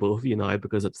just thank the both of you now,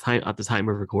 because at the time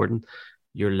of recording,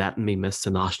 you're letting me miss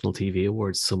the national TV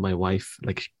awards, so my wife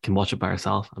can watch it by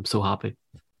herself. I'm so happy.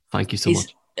 Thank you so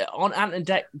much. On Ant and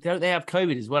Deck, don't they have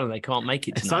COVID as well, and they can't make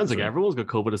it tonight? It sounds like everyone's got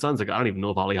COVID. It sounds like I don't even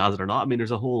know if Ollie has it or not. I mean,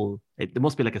 there's a whole. There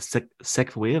must be like a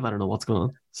sick wave. I don't know what's going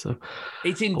on. So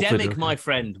it's endemic, my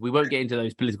friend. We won't get into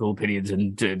those political opinions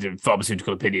and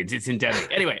pharmaceutical opinions. It's endemic.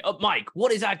 Anyway, Mike,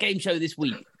 what is our game show this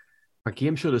week? Our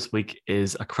game show this week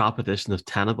is a crap edition of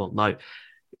Tenable. Now,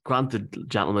 granted,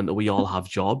 gentlemen, that we all have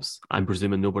jobs. I'm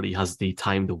presuming nobody has the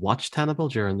time to watch Tenable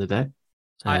during the day.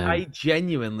 I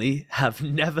genuinely have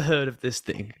never heard of this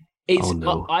thing.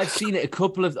 I've seen it a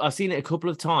couple of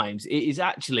times. It is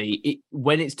actually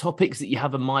when it's topics that you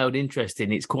have a mild interest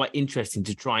in, it's quite interesting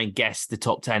to try and guess the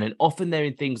top 10. And often they're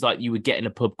in things like you would get in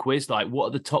a pub quiz, like what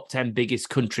are the top 10 biggest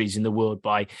countries in the world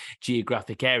by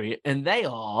geographic area, and they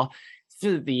are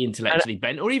the intellectually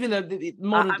bent, or even the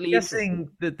moderately. I'm guessing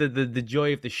the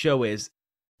joy of the show is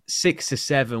 6 to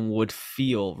 7 would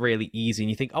feel really easy, and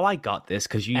you think, "Oh, I got this,"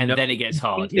 because then it gets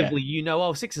hard. Yeah. You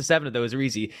know, 6 or 7 of those are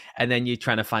easy, and then you're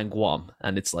trying to find Guam,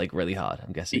 and it's like really hard.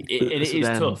 I'm guessing it is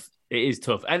tough. It is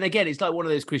tough, and again, it's like one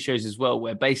of those quiz shows as well,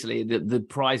 where basically the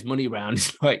prize money round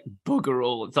is like bugger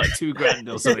all. It's like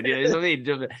 $2,000 or something. You know what I mean?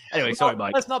 Anyway, sorry,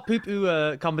 Mike. Let's not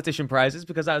poo-poo competition prizes,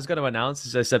 because I was going to announce,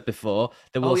 as I said before,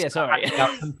 that we'll out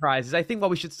some prizes. I think what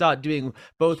we should start doing,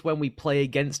 both when we play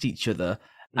against each other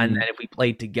and then if we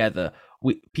play together,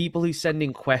 people who send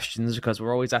in questions, because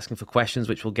we're always asking for questions,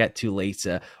 which we'll get to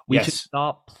later, we should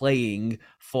start playing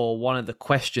for one of the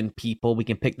question people. We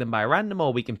can pick them by random,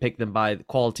 or we can pick them by the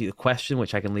quality of the question,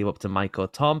 which I can leave up to Mike or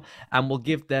Tom, and we'll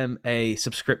give them a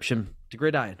subscription to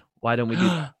Gridiron. Why don't we do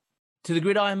that? To the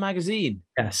Gridiron magazine?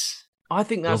 Yes. I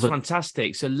think that's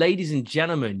fantastic. So, ladies and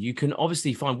gentlemen, you can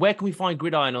obviously where can we find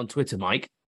Gridiron on Twitter, Mike?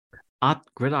 At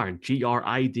Gridiron,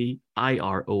 GRIDIRON,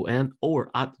 or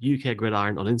at UK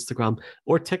Gridiron on Instagram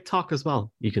or TikTok as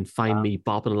well. You can find me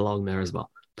bopping along there as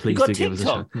well. Please do give us a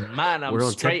shout. Man, I'm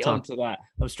straight onto that.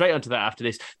 I'm straight onto that after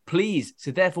this. Please. So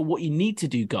therefore, what you need to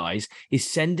do, guys, is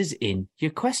send us in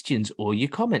your questions or your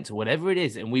comments or whatever it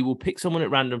is, and we will pick someone at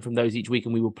random from those each week,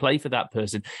 and we will play for that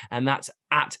person. And that's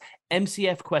at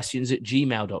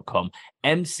mcfquestions@gmail.com.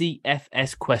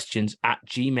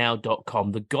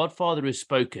 mcfsquestions@gmail.com. The Godfather has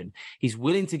spoken. He's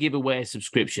willing to give away a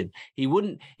subscription. He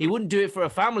wouldn't do it for a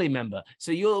family member.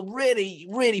 So you're really,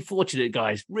 really fortunate,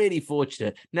 guys. Really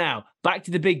fortunate. Now, back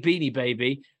to the Big Beanie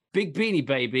Baby. Big Beanie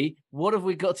Baby, what have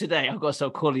we got today? I've got to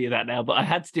stop calling you that now, but I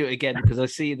had to do it again because I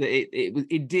see that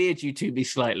it endeared you to me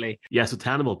slightly. Yeah, so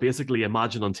Tenable, basically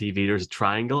imagine on TV there's a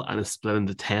triangle and it's split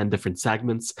into 10 different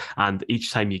segments, and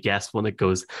each time you guess one, it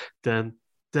goes dun,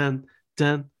 dun,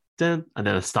 dun, dun, and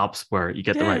then it stops where you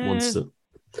get the right ones. So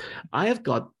I have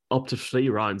got up to 3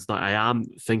 rounds. Now, I am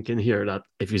thinking here that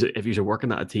if you're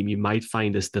working at a team, you might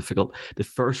find this difficult. The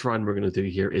first round we're going to do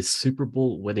here is Super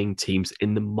Bowl winning teams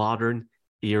in the modern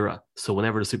era, so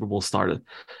whenever the Super Bowl started,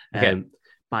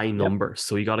 by number.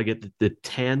 So you got to get the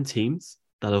 10 teams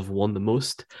that have won the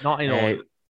most. Not in order.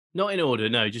 Not in order,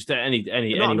 no. Just any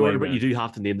not in order, but you do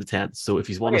have to name the 10. So if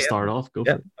you want to start off, go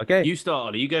for it. Okay, you start,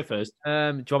 Ollie. You go first. Do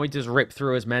you want me to just rip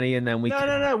through as many and then we?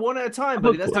 No, one at a time,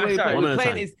 buddy. That's the way we're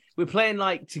playing. We're playing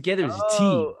like together as a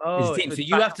team. So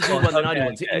you have to do one that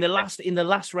I do. In the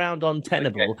last round on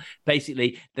Tenable,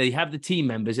 basically they have the team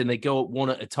members and they go up one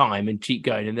at a time and keep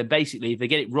going. And then basically, if they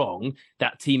get it wrong,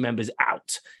 that team member's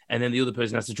out, and then the other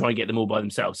person has to try and get them all by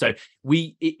themselves. So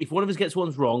if one of us gets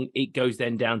ones wrong, it goes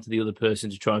then down to the other person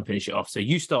to try and finish it off. So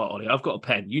you start, Ollie. I've got a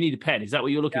pen. You need a pen. Is that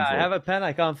what you're looking for? I have a pen.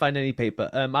 I can't find any paper.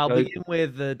 I'll begin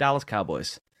with the Dallas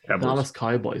Cowboys. Dallas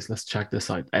Cowboys. Let's check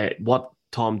this out. What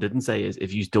Tom didn't say is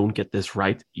if you don't get this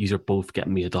right, you are both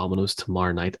getting me a Domino's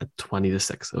tomorrow night at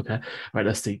 20-6. Okay. Right.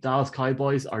 Let's see. Dallas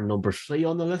Cowboys are number 3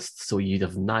 on the list, so you'd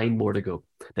have 9 more to go.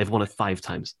 They've won it 5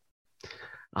 times,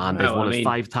 and they've won it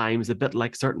 5 times. A bit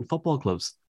like certain football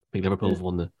clubs. I think Liverpool have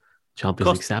won the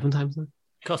Champions League 7 times now.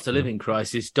 Cost of living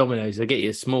crisis. Domino's. I get you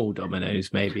a small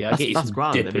Domino's, maybe. That's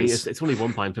grand. Dippers. I mean, it's only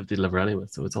 £1.50 to deliver anyway,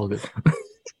 so it's all good.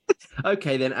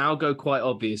 Okay, then I'll go quite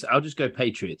obvious. I'll just go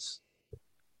Patriots.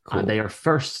 Cool. And they are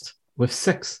first with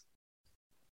 6.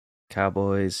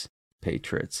 Cowboys,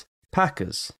 Patriots,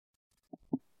 Packers.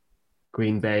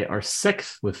 Green Bay are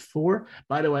 6th with 4.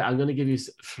 By the way, I'm going to give you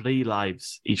 3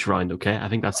 lives each round, okay? I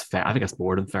think that's fair. I think that's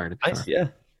more than fair. Nice, yeah.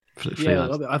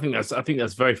 Yeah, I think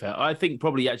that's very fair. I think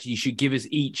probably actually you should give us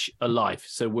each a life,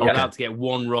 so we're allowed to get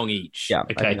one wrong each. Yeah.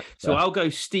 Okay. So I'll go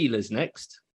Steelers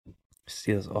next.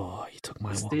 Steelers. Oh, you took my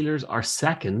one. Steelers are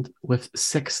second with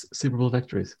 6 Super Bowl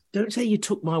victories. Don't say you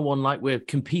took my one like we're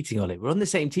competing on it. We're on the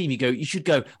same team. You should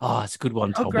go. Oh, it's a good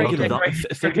one, Tom. great, Well done.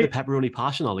 Think of the pepperoni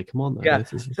passion, Ollie. Come on. Yeah.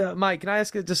 So, Mike, can I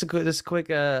ask you just a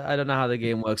quick? I don't know how the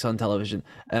game works on television.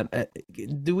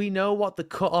 Do we know what the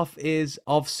cutoff is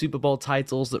of Super Bowl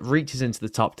titles that reaches into the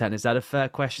top 10? Is that a fair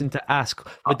question to ask?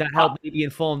 Would that help maybe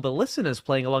inform the listeners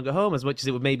playing along at home as much as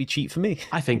it would maybe cheat for me?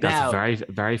 I think that's a very,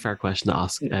 very fair question to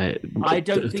ask. I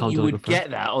don't think you would get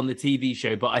that on the TV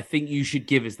show, but I think you should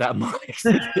give us that, Mike,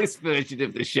 this version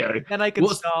of the show. Then I can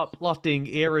start plotting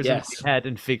eras in my head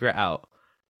and figure it out.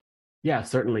 Yeah,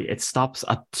 certainly. It stops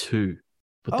at 2,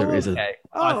 but there is a.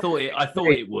 I thought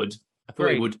it would.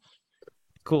 It would.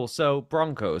 Cool. So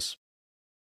Broncos.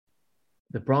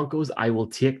 The Broncos, I will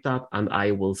take that, and I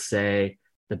will say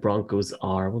the Broncos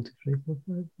are 1, 2, 3, 4,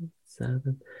 5, 6,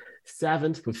 7,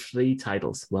 7th with 3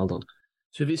 titles. Well done.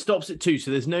 So if it stops at 2, so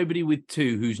there's nobody with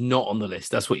 2 who's not on the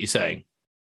list. That's what you're saying.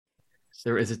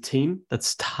 There is a team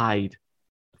that's tied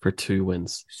for 2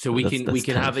 wins. So we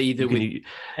can have either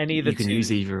any of the 2. You can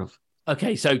use either of.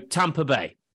 Okay, so Tampa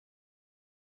Bay.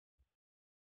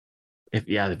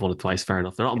 They've won it twice. Fair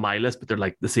enough. They're not on my list, but they're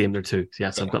like the same. They're 2. So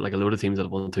I've got like a load of teams that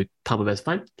have won 2. Tampa Bay's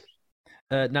fine.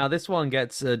 Now this one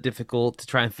gets difficult to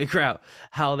try and figure out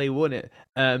how they won it.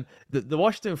 The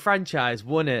Washington franchise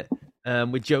won it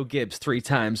with Joe Gibbs 3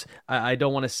 times. I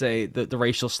don't want to say the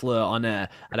racial slur on air,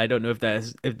 and I don't know if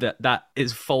that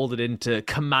is folded into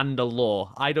Commander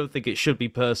law. I don't think it should be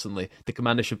personally. The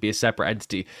Commander should be a separate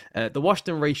entity. The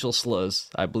Washington racial slurs,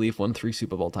 I believe, won 3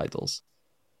 Super Bowl titles.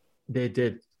 They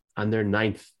did, and they're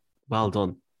 9th. Well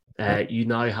done. You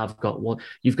now have got 1.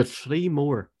 You've got 3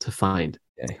 more to find.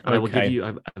 Okay. And I will give you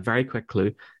a very quick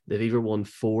clue. They've either won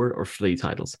 4 or 3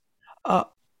 titles. Hang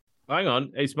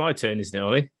on. It's my turn, isn't it,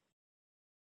 Ollie?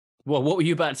 Well, what were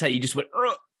you about to say? You just went,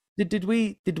 ugh. Did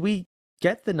we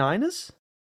get the Niners?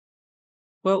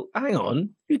 Well, hang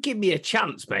on. You give me a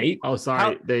chance, mate. Oh,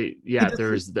 sorry.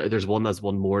 There's one that's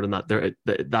won more than that.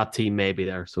 That team may be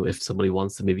there. So if somebody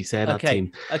wants to maybe say that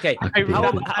team. Okay.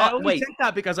 I only take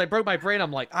that because I broke my brain.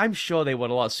 I'm like, I'm sure they won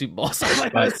a lot of Super Bowls. I'm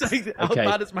like, how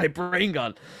bad has my brain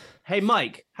gone? Hey,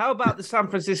 Mike, how about the San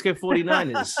Francisco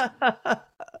 49ers?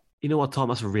 You know what, Tom?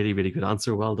 That's a really, really good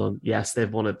answer. Well done. Yes,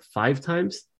 they've won it 5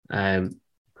 times.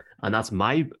 And that's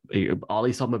my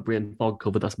Ollie's talking about brain fog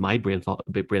cover. That's my brain fog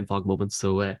moment.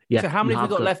 So So how many have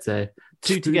we got left?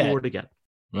 2 more to get.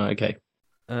 Right, okay.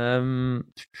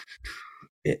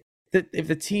 If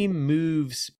the team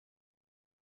moves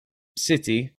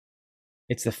city,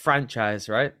 it's the franchise,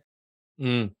 right?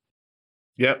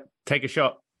 Yep. Take a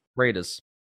shot. Raiders.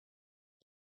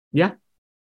 Yeah.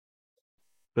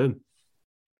 Boom.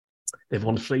 They've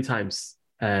won 3 times.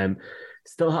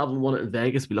 Still haven't won it in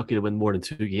Vegas. Be lucky to win more than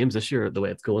 2 games this year, the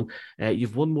way it's going.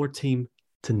 You've one more team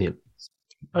to name.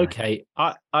 Okay,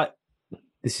 I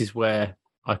this is where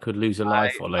I could lose a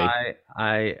life, Ollie.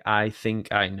 I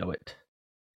think I know it.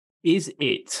 Is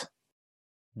it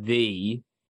the?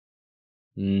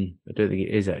 I don't think it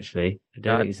is actually. I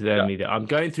don't think it's the only. I'm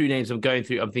going through names. I'm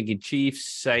thinking Chiefs,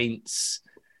 Saints,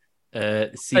 the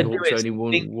Seahawks only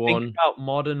won one. Think about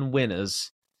modern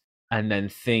winners, and then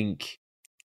think.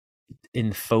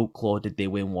 In folklore, did they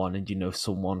win one? And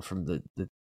someone from the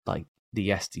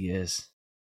yesteryears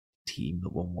team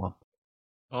that won one.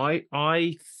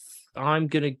 I'm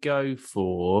gonna go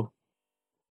for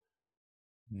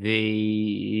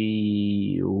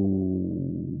the.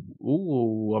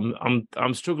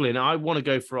 I'm struggling. I want to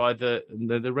go for either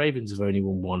the Ravens have only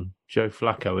won one. Joe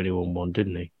Flacco only won one,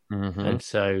 didn't he? Mm-hmm. And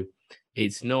so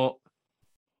it's not.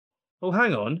 Oh,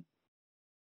 hang on.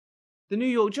 The New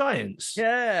York Giants.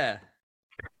 Yeah.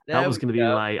 That was going to be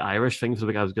my Irish thing. So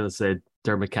I was going to say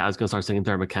Dermot. I was going to start singing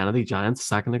Dermot Kennedy, Giants, a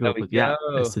second ago. But yeah,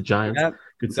 it's the Giants. Yep.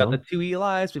 Good We've song. got the 2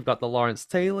 Eli's. We've got the Lawrence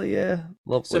Taylor. Yeah,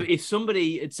 lovely. So if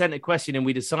somebody had sent a question and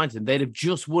we'd assigned them, they'd have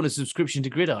just won a subscription to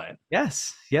Gridiron.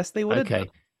 Yes, they would. Okay,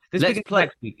 let's play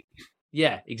next week.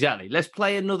 Yeah, exactly. Let's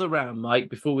play another round, Mike,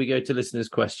 before we go to listeners'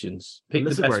 questions.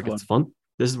 This is where it gets fun.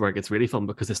 This is where it gets really fun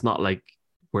because it's not like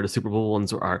where the Super Bowl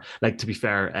ones are. Like, to be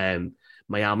fair,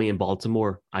 Miami and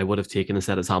Baltimore, I would have taken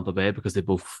instead of Tampa Bay because they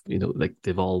both,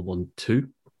 they've all won 2,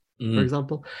 for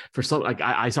example. For some,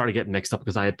 I started getting mixed up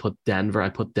because I put Denver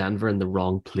in the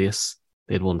wrong place.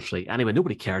 They'd won 3. Anyway,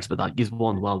 nobody cares about that. You've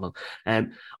won, well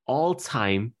done.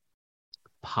 All-time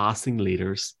passing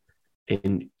leaders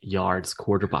in yards,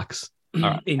 quarterbacks.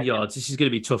 In yards, this is going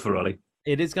to be tougher, Ollie.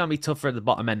 It is going to be tougher at the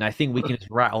bottom end. I think we can just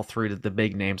rattle through the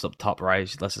big names up top,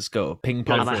 right? Let's just go. Ping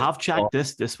pong. And I have checked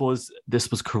this. This was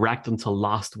correct until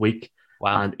last week.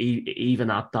 Wow. And even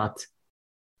at that,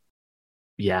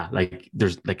 yeah, like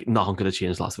there's like nothing could have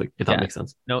changed last week, if that makes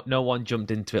sense. No one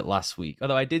jumped into it last week.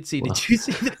 Although I did see, did you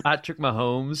see that Patrick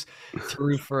Mahomes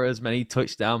threw for as many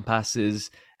touchdown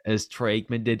passes as Troy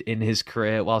Aikman did in his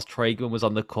career whilst Troy Aikman was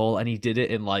on the call, and he did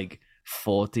it in like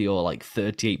 40 or like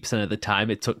 38% of the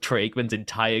time it took Troy Aikman's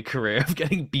entire career of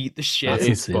getting beat the shit.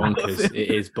 It's bonkers.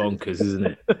 It is bonkers, isn't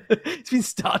it? It's been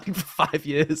starting for 5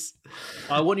 years.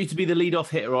 I want you to be the lead-off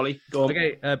hitter, Ollie. Go on.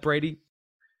 Okay, Brady.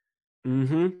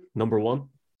 Number 1,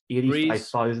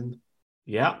 85,000.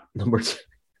 Yeah. Number 2,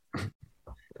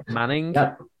 Manning.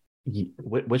 Yeah.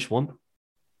 Which one?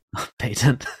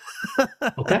 Peyton.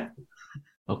 Okay.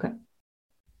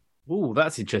 Oh,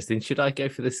 that's interesting. Should I go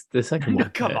for this? The second one?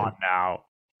 Come on now.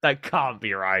 That can't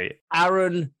be right.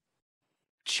 Aaron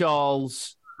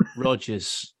Charles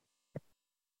Rodgers.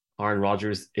 Aaron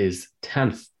Rodgers is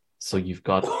 10th. So you've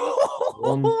got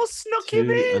 1, snuck 2,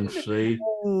 him in. and 3,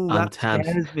 Ooh, and 10th.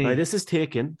 scares me. Now this is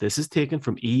taken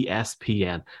from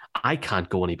ESPN. I can't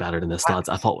go any better than this, lads.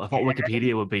 I thought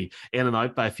Wikipedia would be in and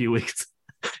out by a few weeks.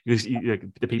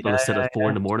 The people that sit at 4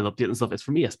 in the morning updating stuff. It's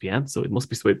from ESPN, so it must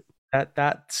be sweet.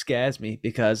 That scares me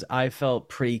because I felt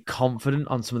pretty confident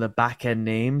on some of the back end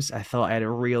names. I thought I had a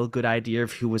real good idea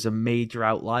of who was a major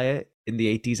outlier in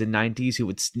the 80s and 90s who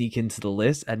would sneak into the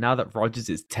list. And now that Rodgers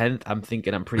is 10th, I'm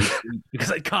thinking I'm pretty sweet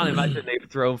because I can't imagine they've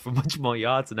thrown for much more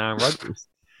yards than Aaron Rodgers.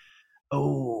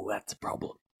 Oh, that's a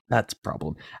problem. That's a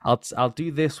problem. I'll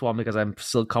do this one because I'm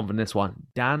still confident in this one.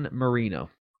 Dan Marino.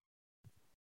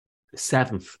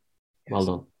 7th. Well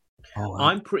done. Oh, wow.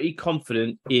 I'm pretty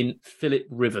confident in Philip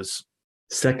Rivers.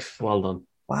 6th. Well done.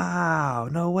 Wow,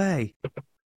 no way.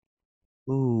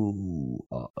 Ooh,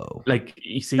 uh-oh. Like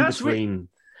you see, between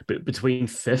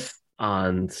 5th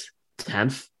and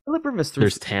 10th, Philip Rivers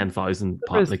there's 10,000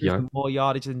 yards. More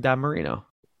yardage than Dan Marino.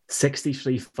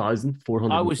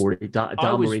 63,440. Dan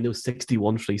Marino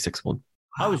 61,361.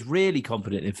 I was really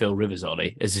confident in Phil Rivers,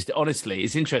 Ollie. Honestly,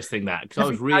 it's interesting that because I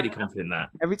was really confident in that.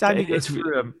 Every time you go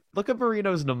through him, look at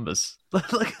Marino's numbers.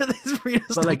 Look at this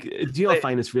Marino's But like, do you not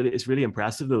find it's really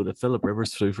impressive though that Philip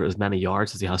Rivers threw for as many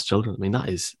yards as he has children? I mean, that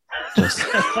is just.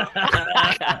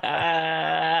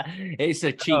 It's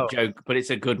a cheap joke, but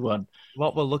it's a good one.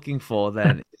 What we're looking for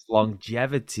then is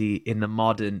longevity in the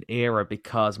modern era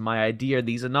because my idea,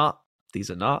 these are not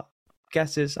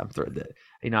guesses. I'm throwing it.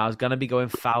 I was going to be going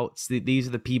Fouts. These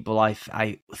are the people I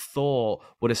thought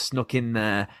would have snuck in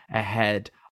there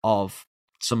ahead of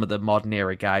some of the modern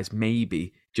era guys.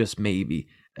 Maybe, just maybe.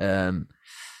 So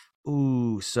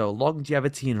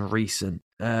longevity and recent.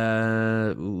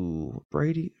 Brady,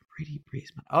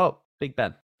 Breezeman. Oh, Big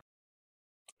Ben.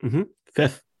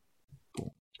 5th.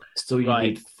 So you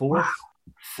need 4th. Wow.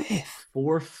 5th.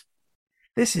 4th.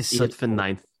 This is 8th and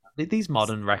 9th. These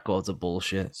modern records are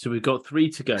bullshit. So we've got 3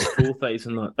 to go. 4th, 8th,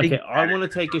 and 9th. Okay, I want to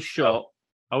take a shot.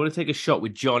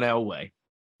 With John Elway.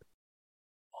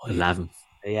 11th.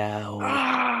 Yeah.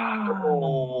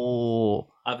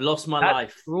 I've lost my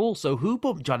life. Also, who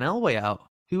bumped John Elway out?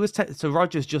 Who was so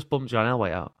Rodgers just bumped John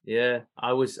Elway out? Yeah,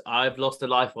 I've lost a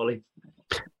life, Ollie.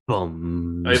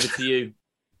 Boom. Over to you.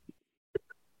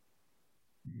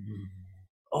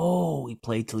 Oh, he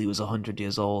played till he was 100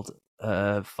 years old.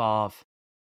 Favre.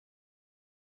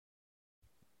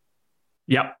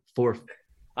 Yep, 4th.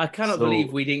 I cannot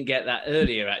believe we didn't get that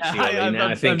earlier, actually. Now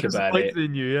I think about it.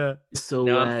 So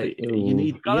you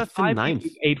need 8th and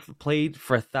 9th. Played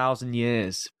for 1,000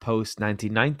 years post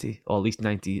 1990, or at least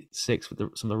 96 with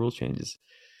some of the rule changes.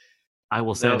 I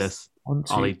will say this. 1,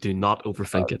 2, Ollie, do not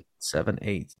overthink it. 7,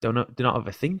 8. Do not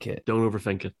overthink it. Don't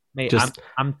overthink it. Mate,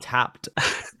 I'm tapped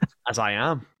as I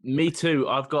am. Me too.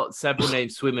 I've got several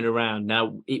names swimming around.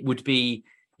 Now, it would be,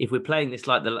 if we're playing this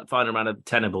like the final round of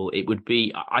Tenable, it would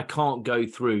be, I can't go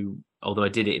through, although I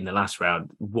did it in the last round,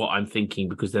 what I'm thinking,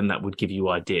 because then that would give you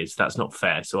ideas. That's not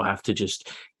fair. So I have to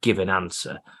just give an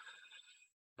answer.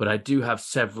 But I do have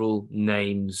several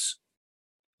names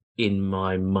in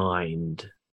my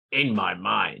mind. You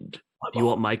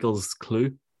want Michael's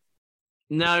clue?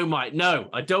 No, Mike. No,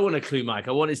 I don't want a clue, Mike.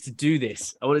 I want us to do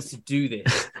this.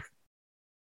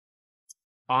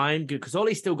 I'm good because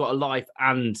Ollie's still got a life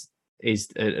and is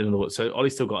another one. So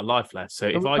Ollie's still got a life left. So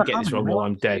if I get this wrong,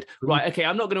 I'm dead. Right. Okay.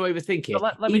 I'm not going to overthink it. So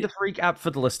let me just recap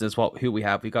for the listeners who we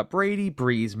have. We got Brady,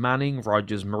 Breeze, Manning,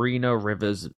 Rodgers, Marino,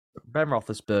 Rivers, Ben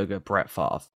Roethlisberger, Brett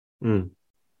Favre.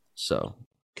 So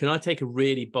can I take a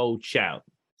really bold shout?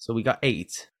 So we got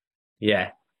 8.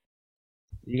 Yeah.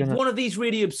 One of these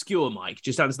really obscure, Mike.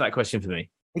 Just answer that question for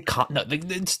me. It can't. No,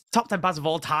 it's top 10 pass of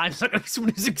all time. It's not going to be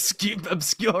someone who's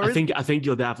obscure. I think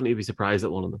you'll definitely be surprised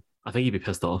at one of them. I think you'd be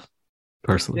pissed off,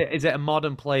 personally. Is it a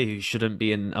modern player who shouldn't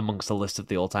be in amongst the list of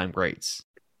the all-time greats?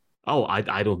 Oh,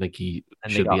 I don't think he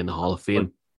should be in the Hall of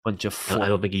Fame. Bunch of I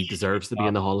don't think he deserves to be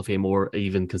in the Hall of Fame or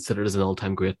even considered as an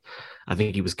all-time great. I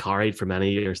think he was carried for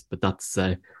many years, but that's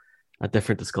a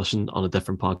different discussion on a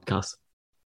different podcast.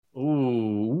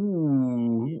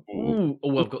 Ooh.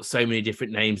 Oh, I've got so many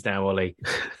different names now, Ollie.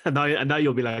 and now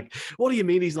you'll be like, what do you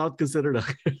mean he's not considered?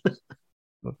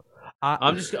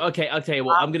 I'm just okay. I'll tell you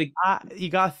what. I'm gonna. You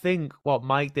gotta think what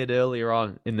Mike did earlier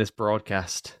on in this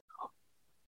broadcast.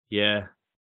 Yeah.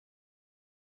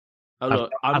 Oh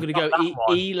look, I'm gonna go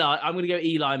Eli. I'm gonna go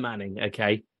Eli Manning.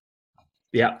 Okay.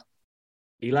 Yeah.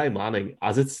 Eli Manning,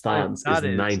 as it stands, is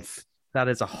ninth. That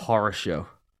is a horror show.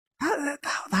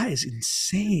 That is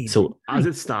insane. So as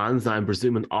it stands, I'm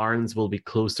presuming Aaron's will be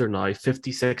closer now.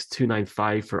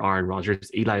 56.295 for Aaron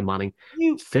Rodgers. Eli Manning,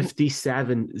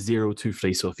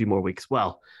 57.023. So a few more weeks.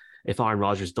 Well, if Aaron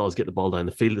Rodgers does get the ball down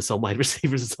the field to some wide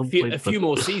receivers at some point. A few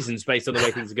more seasons based on the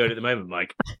way things are going at the moment,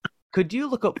 Mike. Could you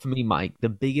look up for me, Mike, the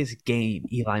biggest game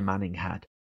Eli Manning had?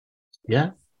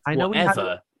 Yeah. I know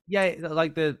Whatever.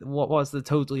 Like what was the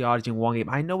total yardage in one game?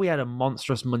 I know we had a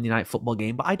monstrous Monday Night Football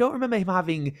game, but I don't remember him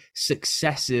having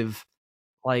successive,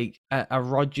 like a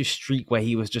Rodgers streak where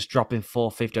he was just dropping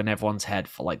 450 on everyone's head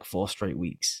for like 4 straight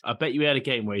weeks. I bet you had a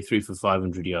game where he threw for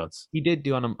 500 yards. He did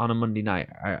do on a Monday night.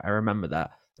 I remember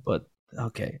that. But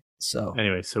okay, so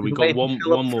anyway, so we've got one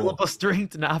more. Filibustering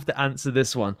to not have to answer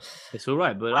this one. It's all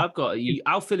right, but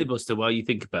I'll filibuster while you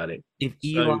think about it.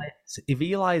 If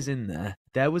Eli's in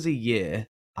there was a year,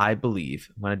 I believe,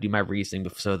 when I do my reasoning,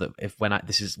 so that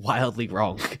this is wildly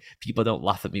wrong, people don't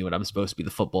laugh at me when I'm supposed to be the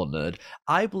football nerd.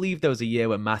 I believe there was a year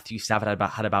when Matthew Stafford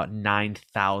had about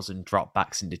 9,000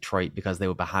 dropbacks in Detroit because they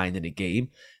were behind in a game.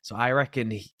 So I reckon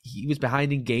he was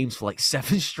behind in games for like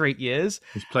 7 straight years.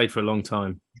 He's played for a long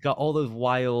time. He's got all those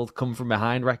wild come from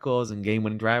behind records and game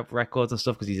winning drive records and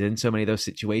stuff because he's in so many of those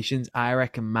situations. I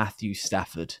reckon Matthew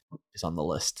Stafford is on the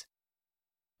list.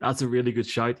 That's a really good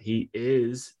shout. He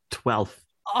is 12th.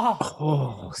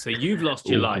 Oh, so you've lost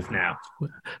your life now.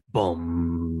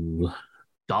 Boom.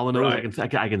 Dominoes.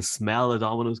 Right. I can smell the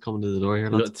dominoes coming to the door here.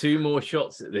 We've got 2 more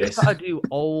shots at this. I do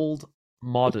old,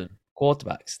 modern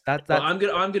quarterbacks. I'm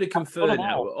gonna confer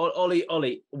now.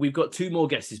 Ollie, we've got 2 more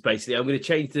guesses. Basically, I'm gonna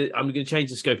change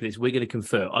the scope of this. We're gonna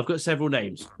confer. I've got several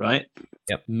names, right?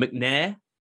 Yep. McNair.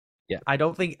 Yeah, I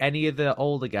don't think any of the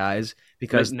older guys,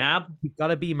 because McNabb. You've got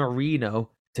to be Marino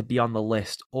to be on the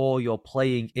list, or you're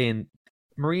playing in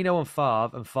Marino and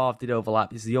Favre did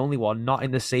overlap. He's the only one not in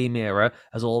the same era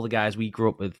as all the guys we grew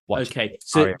up with watching. Okay,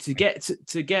 so to get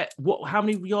what? How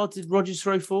many yards did Rodgers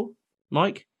throw for,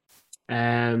 Mike?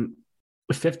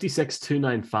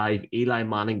 56.295. Eli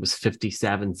Manning was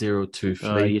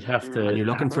 57.023. You'd have to. And you're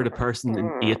looking for the person in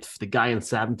 8th. The guy in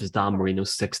 7th is Dan Marino,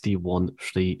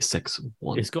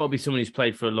 61.361. It's got to be someone who's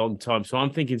played for a long time. So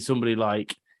I'm thinking somebody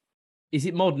like. Is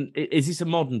it modern? Is this a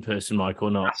modern person, Mike,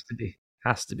 or not?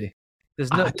 Has to be.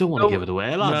 I don't want to give it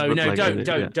away. Don't.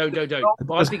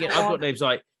 But I'm thinking I've got names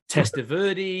like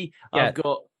Testaverde. Yeah. I've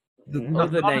got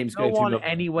other names. No one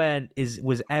anywhere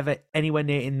was ever anywhere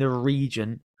near in the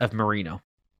region of Marino,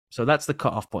 so that's the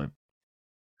cutoff point.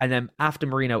 And then after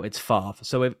Marino, it's Favre.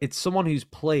 So if it's someone who's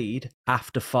played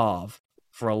after Favre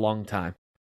for a long time,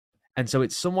 and so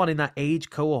it's someone in that age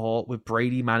cohort with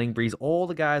Brady, Manning, Breeze, all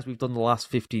the guys we've done the last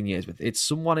 15 years with. It's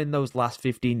someone in those last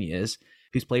 15 years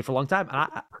who's played for a long time.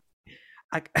 And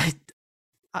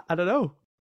I don't know.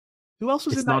 Who else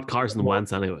was in that? It's not Carson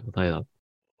Wentz anyway, I'll tell you that.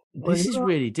 This is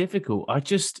really difficult. I'm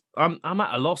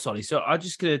at a loss on it. So I'm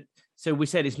just gonna. So we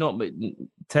said it's not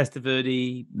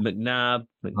Testaverde, McNabb,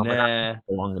 McNair,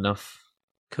 long enough.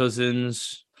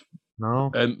 Cousins. No.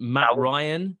 Matt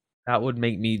Ryan. That would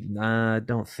make me. I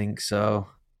don't think so.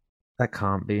 That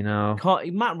can't be, no.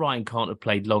 Matt Ryan can't have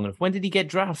played long enough. When did he get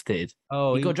drafted?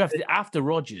 Oh, he got drafted after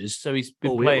Rodgers, so he's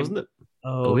been playing. Wasn't it?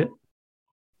 Yeah.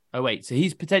 Oh, wait. So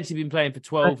he's potentially been playing for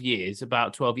 12 years,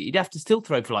 about 12 years. He'd have to still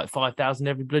throw for like 5,000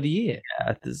 every bloody year.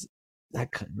 Yeah,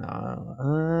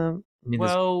 no.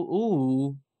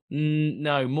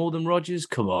 No, more than Rodgers?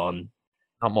 Come on.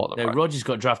 Not more than Rodgers. Rodgers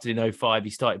got drafted in 05. He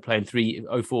started playing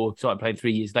 04, started playing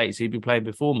 3 years later. So he'd been playing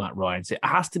before Matt Ryan. So it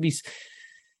has to be something.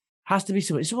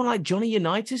 Someone like Johnny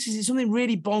Unitas? Is it something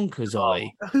really bonkers,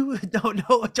 Ollie? Who don't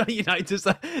know what Johnny Unitas?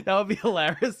 That would be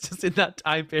hilarious. Just in that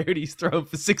time period, he's thrown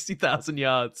for 60,000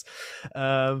 yards.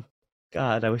 God,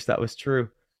 I wish that was true.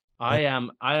 I am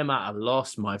at a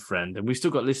loss, my friend, and we've still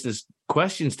got listeners'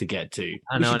 questions to get to.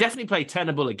 We should definitely play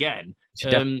Tenable again.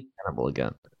 Tenable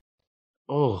again.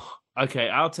 Oh, Okay,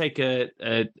 I'll take a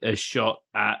shot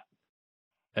at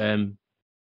Donovan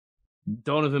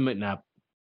McNabb.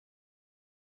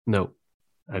 No.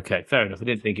 Okay, fair enough. I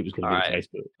didn't think it was going to be the case,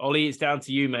 but Ollie, it's down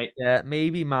to you, mate. Yeah,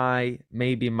 maybe my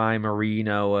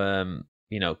Marino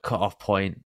cut off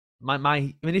point.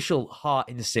 My initial heart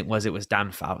instinct was it was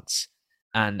Dan Fouts.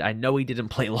 And I know he didn't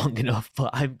play long enough, but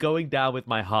I'm going down with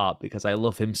my heart because I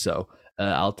love him so.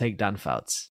 I'll take Dan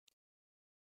Fouts.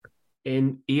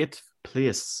 In 8th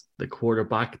place, the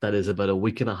quarterback that is about a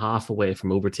week and a half away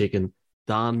from overtaking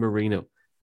Dan Marino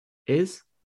is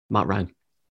Matt Ryan.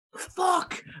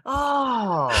 Fuck!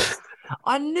 Oh,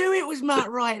 I knew it was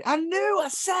Matt Ryan. I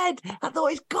said. I thought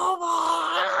he's come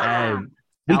on.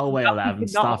 Elway 11,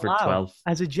 Stafford 12.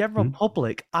 As a general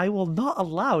public, I will not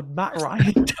allow Matt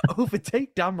Ryan to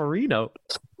overtake Dan Marino.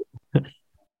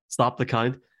 Stop the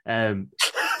count.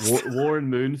 Warren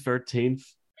Moon 13th.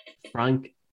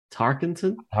 Frank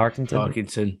Tarkenton.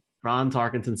 Fran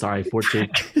Tarkenton, sorry,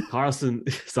 14th. Carson,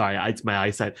 sorry, it's my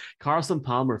eyesight. Carson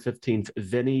Palmer, 15th.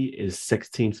 Vinny is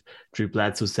 16th. Drew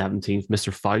Bledsoe, 17th.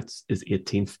 Mr. Fouts is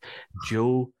 18th.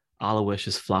 Joe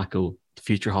Aloysius Flacco,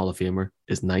 future Hall of Famer,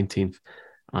 is 19th.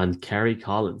 And Kerry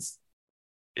Collins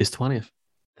is 20th.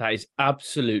 That is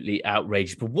absolutely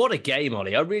outrageous. But what a game,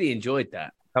 Ollie. I really enjoyed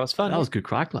that. That was fun. That was good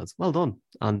crack, lads. Well done.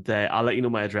 And I'll let you know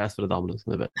my address for the Dominoes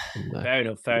in a bit. Fair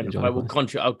enough. I will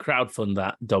I'll crowdfund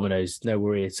that, Dominoes. No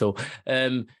worry at all.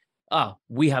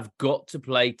 We have got to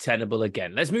play Tenable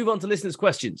again. Let's move on to listeners'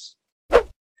 questions.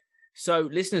 So,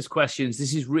 listeners' questions,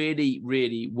 this is really,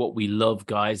 really what we love,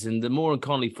 guys. And the Moore and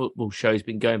Connolly Football Show has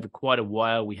been going for quite a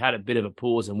while. We had a bit of a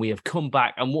pause and we have come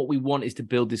back. And what we want is to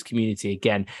build this community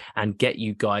again and get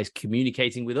you guys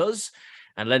communicating with us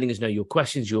and letting us know your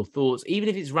questions, your thoughts, even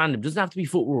if it's random. It doesn't have to be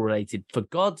football related. For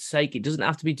God's sake, it doesn't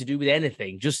have to be to do with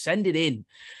anything. Just send it in.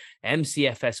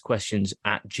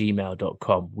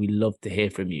 mcfsquestions@gmail.com. We love to hear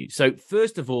from you. So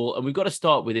first of all, and we've got to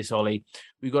start with this, Ollie,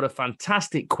 we've got a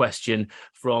fantastic question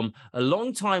from a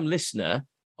long-time listener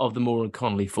of the Moore and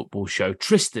Connolly Football Show,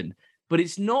 Tristan. But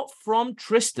it's not from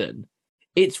Tristan.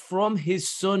 It's from his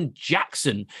son,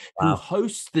 Jackson, who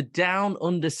hosts the Down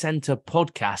Under Centre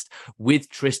podcast with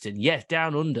Tristan. Yes,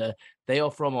 Down Under. They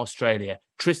are from Australia.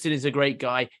 Tristan is a great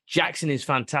guy. Jackson is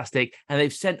fantastic. And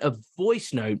they've sent a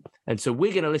voice note. And so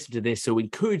we're going to listen to this. So we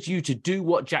encourage you to do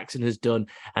what Jackson has done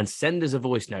and send us a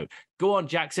voice note. Go on,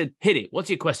 Jackson. Hit it. What's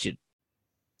your question?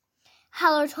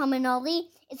 Hello, Tom and Ollie.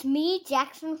 It's me,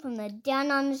 Jackson, from the Down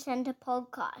Under Centre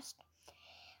podcast.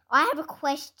 I have a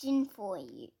question for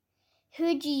you.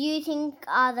 Who do you think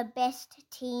are the best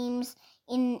teams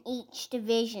in each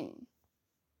division?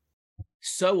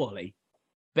 So, Ollie,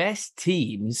 best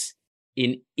teams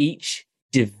in each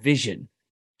division.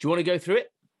 Do you want to go through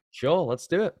it? Sure, let's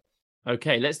do it.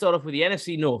 Okay, let's start off with the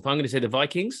NFC North. I'm going to say the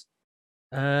Vikings.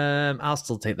 I'll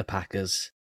still take the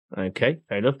Packers. Okay,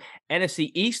 fair enough.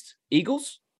 NFC East,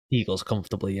 Eagles. Eagles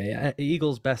comfortably, yeah.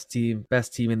 Eagles best team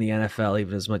in the NFL.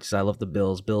 Even as much as I love the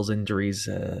Bills, Bills injuries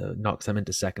knocks them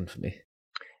into second for me.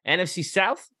 NFC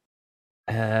South.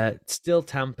 Still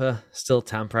Tampa.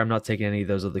 I'm not taking any of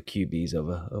those other QBs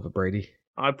over Brady.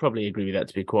 I'd probably agree with that,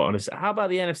 to be quite honest. How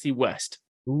about the NFC West?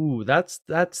 Ooh, that's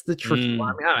the tricky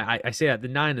one. I say that the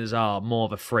Niners are more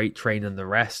of a freight train than the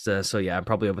rest. So yeah, I'm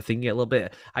probably overthinking it a little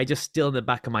bit. I just still in the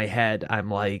back of my head, I'm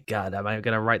like, God, am I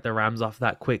going to write the Rams off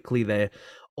that quickly? They're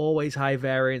always high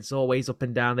variance, always up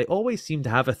and down. They always seem to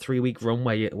have a 3-week run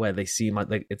where they seem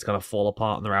like it's going to fall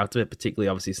apart and they're out of it, particularly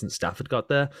obviously since Stafford got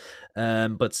there.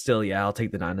 But still, yeah, I'll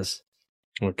take the Niners.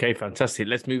 Okay, fantastic.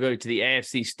 Let's move over to the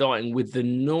AFC, starting with the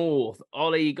North.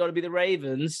 Ollie, you got to be the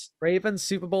Ravens. Ravens,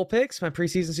 Super Bowl picks, my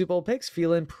preseason Super Bowl picks,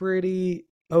 feeling pretty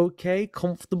okay,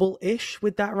 comfortable-ish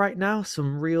with that right now.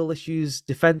 Some real issues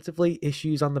defensively,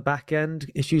 issues on the back end,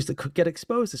 issues that could get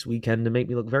exposed this weekend and make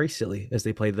me look very silly as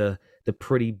they play the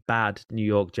pretty bad New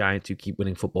York Giants who keep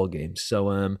winning football games.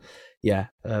 So,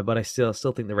 but I still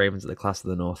think the Ravens are the class of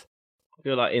the North. I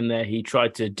feel like in there he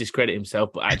tried to discredit himself,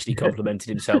 but actually complimented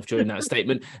himself during that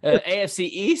statement. AFC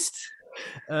East?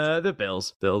 The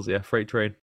Bills, yeah, freight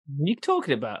train. What are you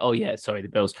talking about? Oh, yeah, sorry, the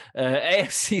Bills.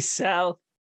 AFC South?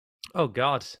 Oh,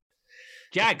 God.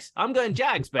 Jags. I'm going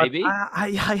Jags, baby.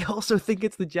 I also think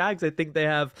it's the Jags. I think they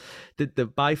have the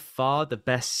by far the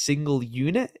best single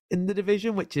unit in the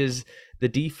division, which is the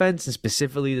defense, and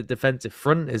specifically the defensive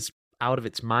front is out of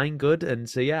its mind good. And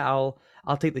so, yeah,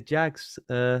 I'll take the Jags,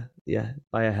 by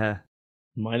a hair.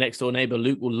 My next door neighbor,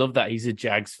 Luke, will love that. He's a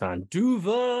Jags fan.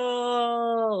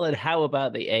 Duval! And how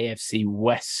about the AFC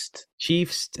West?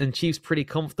 Chiefs pretty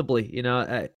comfortably.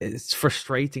 It's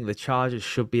frustrating. The Chargers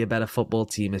should be a better football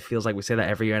team. It feels like we say that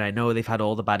every year, and I know they've had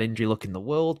all the bad injury luck in the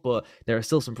world, but there are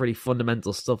still some pretty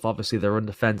fundamental stuff. Obviously, they're on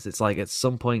defense. It's like at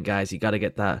some point, guys, you got to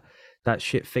get that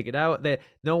shit figured out.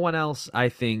 No one else, I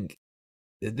think.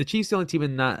 The Chiefs are the only team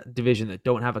in that division that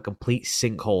don't have a complete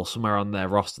sinkhole somewhere on their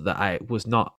roster that I was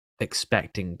not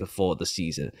expecting before the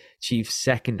season. Chiefs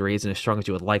secondary isn't as strong as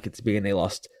you would like it to be, and they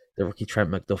lost the rookie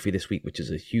Trent McDuffie this week, which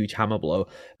is a huge hammer blow,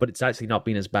 but it's actually not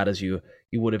been as bad as you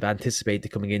would have anticipated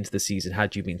coming into the season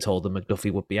had you been told that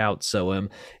McDuffie would be out. So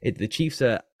the Chiefs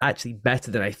are actually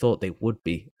better than I thought they would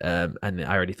be, and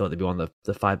I already thought they'd be one of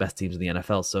the 5 best teams in the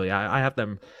NFL. So yeah, I have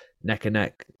them neck and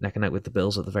neck with the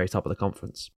Bills at the very top of the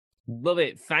conference. Love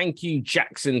it. Thank you,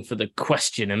 Jackson, for the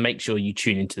question. And make sure you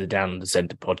tune into the Down Under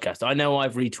Center podcast. I know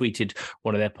I've retweeted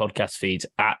one of their podcast feeds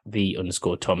at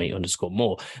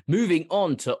 @the_Tommy_Moore. Moving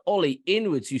on to Ollie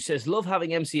Inwards, who says, love having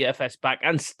MCFS back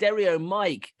and Stereo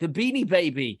Mike. The Beanie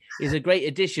Baby is a great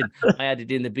addition. I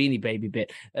added in the Beanie Baby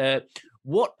bit.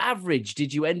 What average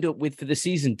did you end up with for the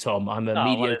season, Tom? I'm a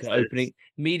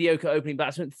mediocre opening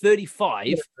batsman,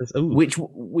 35,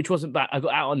 which wasn't bad. I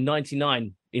got out on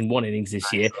 99 in one innings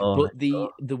this year, but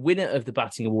the winner of the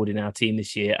batting award in our team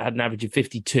this year had an average of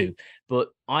 52. But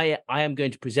I am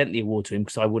going to present the award to him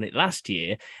because I won it last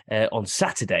year on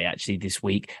Saturday, actually, this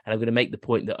week. And I'm going to make the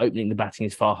point that opening the batting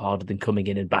is far harder than coming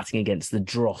in and batting against the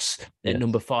dross at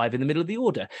number 5 in the middle of the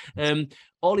order.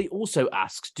 Ollie also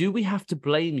asks, do we have to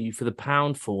blame you for the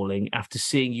pound falling after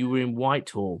seeing you were in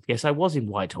Whitehall? Yes, I was in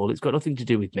Whitehall. It's got nothing to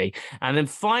do with me. And then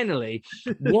finally,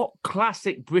 what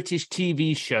classic British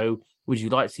TV show would you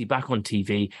like to see back on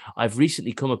TV? I've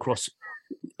recently come across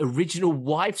Original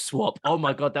Wife Swap. Oh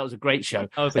my God, that was a great show.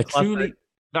 That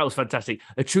was fantastic.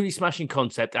 A truly smashing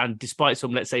concept. And despite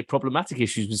some, let's say, problematic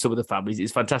issues with some of the families,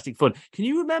 it's fantastic fun. Can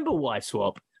you remember Wife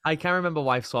Swap? I can remember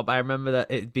Wife Swap. I remember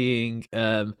that it being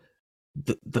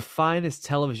the finest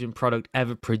television product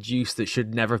ever produced that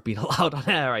should never have been allowed on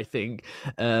air, I think.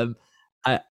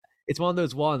 It's one of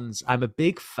those ones. I'm a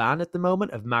big fan at the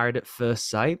moment of Married at First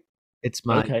Sight. It's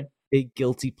my big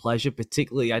guilty pleasure.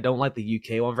 Particularly, I don't like the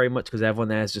UK one very much because everyone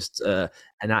there is just an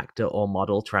actor or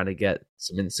model trying to get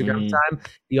some Instagram time.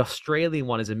 The Australian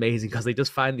one is amazing because they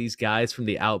just find these guys from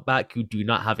the outback who do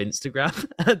not have Instagram,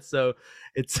 and so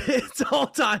it's all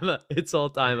timer. It's all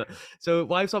timer. So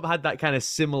Wives Up had that kind of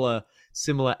similar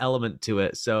element to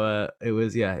it. So it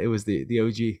was the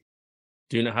OG.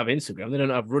 Do not have Instagram. They don't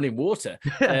have running water.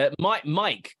 Mike,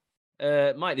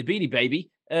 the Beanie Baby.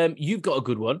 You've got a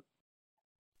good one.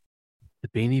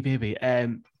 The Beanie Baby.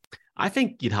 I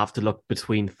think you'd have to look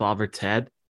between Father Ted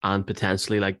and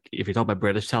potentially, like, if you're talking about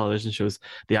British television shows,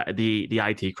 the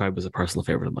IT Crowd was a personal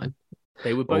favorite of mine.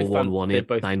 They were both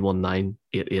 118 919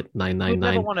 88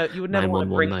 You would never want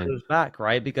to bring those back,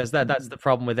 right? Because that's the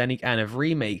problem with any kind of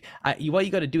remake. What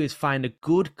you got to do is find a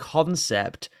good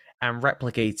concept and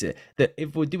replicate it. That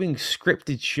if we're doing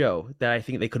scripted show, that I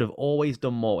think they could have always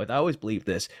done more with. I always believe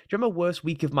this. Do you remember Worst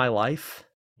Week of My Life?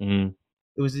 It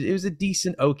was a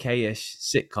decent, okay-ish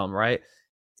sitcom, right?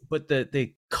 But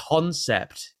the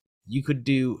concept, you could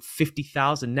do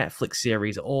 50,000 Netflix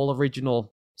series, all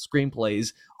original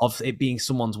screenplays of it being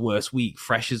someone's worst week,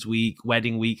 Freshers Week,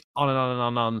 Wedding Week, on and on and on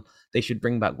and on. They should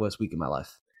bring back Worst Week of My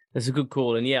Life. That's a good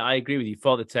call. And yeah, I agree with you.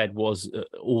 Father Ted was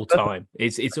all time.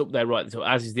 It's up there, right? So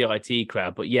as is the IT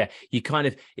Crowd. But yeah, you kind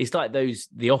of, it's like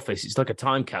The Office. It's like a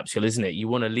time capsule, isn't it? You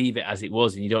want to leave it as it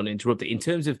was and you don't interrupt it. In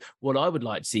terms of what I would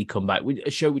like to see come back,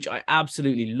 a show which I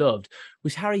absolutely loved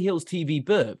was Harry Hill's TV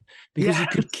Burp, because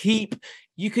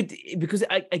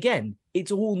again,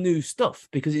 it's all new stuff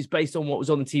because it's based on what was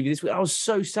on the TV this week. I was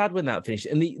so sad when that finished.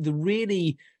 And the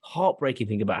really heartbreaking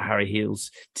thing about Harry Hill's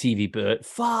TV Burp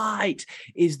fight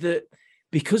is that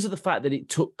because of the fact that it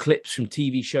took clips from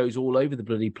TV shows all over the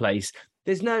bloody place,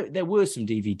 there were some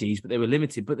DVDs, but they were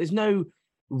limited, but there's no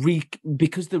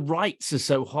because the rights are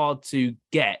so hard to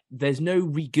get, there's no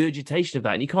regurgitation of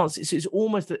that. And you can't, it's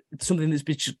almost something that's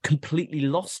been just completely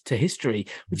lost to history,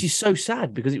 which is so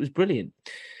sad because it was brilliant.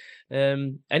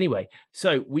 Anyway,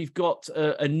 so we've got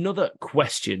another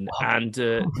question, and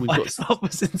Wife Swap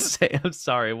was insane. I'm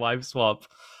sorry, Wife Swap.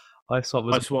 Wife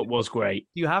swap was great.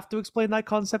 Do you have to explain that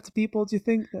concept to people, do you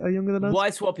think, that are younger than us?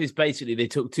 Wife swap is basically they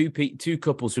took two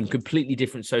couples from completely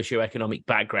different socioeconomic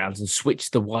backgrounds and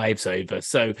switched the wives over.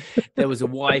 So there was a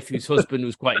wife whose husband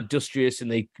was quite industrious, and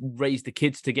they raised the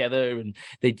kids together, and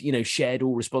they shared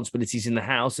all responsibilities in the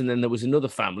house. And then there was another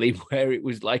family where it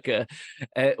was like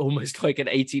almost like an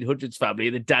 1800s family,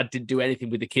 and the dad didn't do anything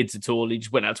with the kids at all. He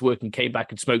just went out to work and came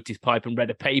back and smoked his pipe and read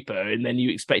a paper. And then you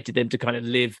expected them to kind of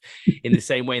live in the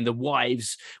same way, and the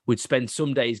wives would spend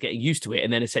some days getting used to it,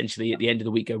 and then essentially at the end of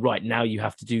the week go, right, now you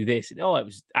have to do this. And, it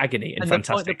was agony and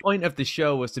fantastic. The point of the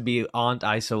show was to be, aren't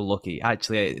I so lucky?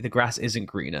 Actually, the grass isn't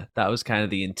greener. That was kind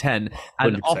of the intent.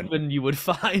 And 100%. Often you would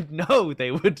find, no, they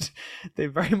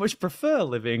very much prefer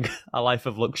living a life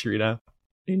of luxury now.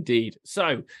 Indeed.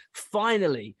 So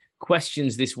finally,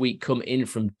 questions this week come in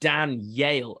from Dan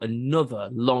Yale, another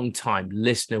long-time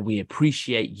listener. We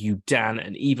appreciate you, Dan,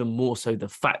 and even more so the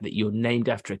fact that you're named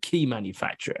after a key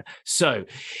manufacturer. So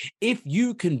if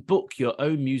you can book your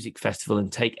own music festival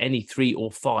and take any 3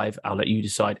 or 5, I'll let you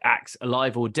decide, acts,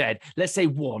 alive or dead, let's say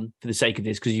 1 for the sake of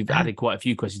this, because you've added quite a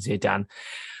few questions here, Dan.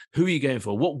 Who are you going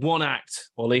for? What 1 act,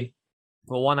 Ollie?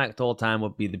 Well, 1 act all time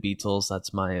would be the Beatles.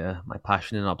 That's my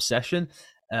passion and obsession.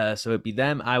 So it'd be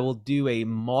them. I will do a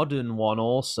modern one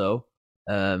also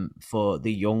for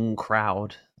the young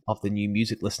crowd of the new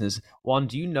music listeners. One,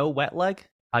 do you know Wet Leg?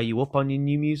 Are you up on your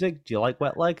new music? Do you like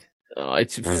Wet Leg? I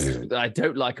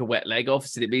don't like a wet leg.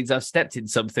 Obviously, it means I've stepped in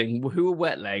something. Who are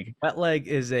Wet Leg? Wet Leg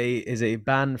is a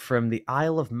band from the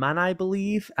Isle of Man, I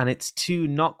believe, and it's 2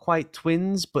 not quite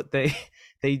twins, but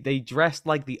they dressed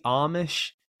like the Amish.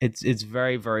 It's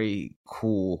very, very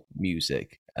cool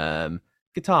music.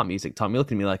 Guitar music, Tom. You're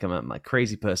looking at me like I'm a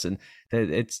crazy person.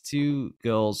 It's 2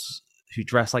 girls who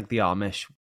dress like the Amish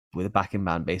with a backing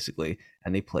band, basically,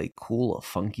 and they play cool,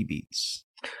 funky beats.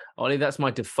 Ollie, that's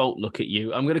my default look at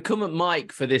you. I'm going to come at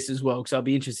Mike for this as well, because I'll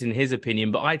be interested in his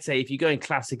opinion. But I'd say if you're going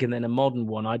classic and then a modern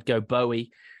one, I'd go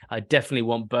Bowie. I definitely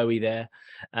want Bowie there.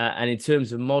 And in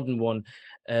terms of modern one,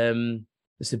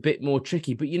 it's a bit more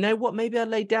tricky. But you know what? Maybe I'd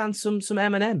lay down some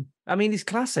Eminem. I mean, he's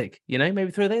classic,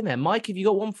 maybe throw that in there. Mike, have you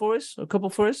got one for us? A couple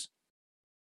for us?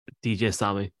 DJ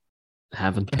Sammy,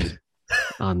 Heaven.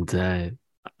 And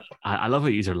I love how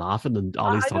you're laughing and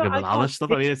Ollie's talking about Amish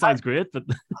stuff. I mean, it sounds great, but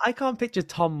I can't picture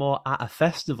Tom Moore at a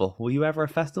festival. Were you ever a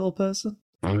festival person?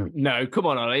 No, come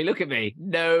on, Ollie, look at me.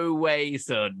 No way,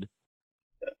 son.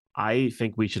 I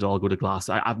think we should all go to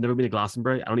Glastonbury. I've never been to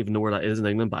Glastonbury. I don't even know where that is in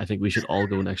England, but I think we should all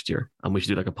go next year, and we should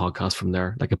do like a podcast from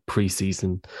there, like a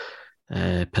pre-season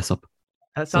piss up.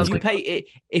 That sounds like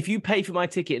if you pay for my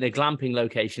ticket in a glamping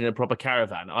location in a proper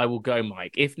caravan, I will go,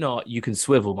 Mike. If not, you can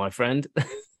swivel, my friend.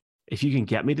 If you can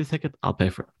get me the ticket, I'll pay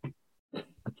for it.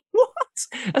 What?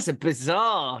 That's a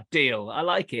bizarre deal. I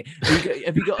like it.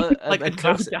 Have you got a, like a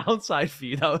classic downside for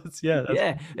you? That was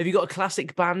yeah. Have you got a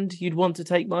classic band you'd want to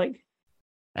take, Mike?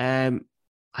 I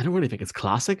don't really think it's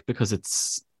classic because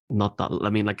it's not that. I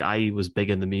mean, like I was big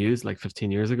in the Muse like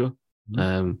 15 years ago.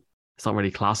 Mm-hmm. It's not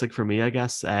really classic for me, I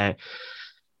guess.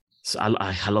 So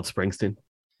I love Springsteen.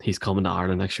 He's coming to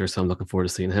Ireland next year, so I'm looking forward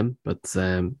to seeing him. But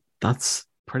that's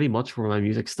pretty much where my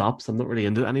music stops. I'm not really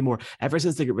into it anymore. Ever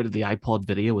since they get rid of the iPod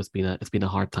video, it's been a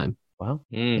hard time. Wow.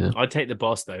 Yeah. I'd take the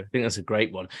Boss, though. I think that's a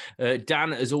great one.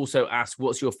 Dan has also asked,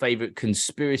 what's your favorite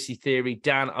conspiracy theory?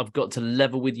 Dan, I've got to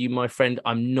level with you, my friend.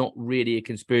 I'm not really a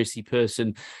conspiracy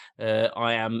person.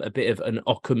 I am a bit of an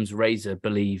Occam's razor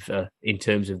believer in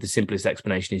terms of the simplest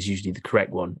explanation is usually the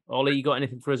correct one. Ollie, you got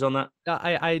anything for us on that?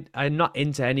 I'm not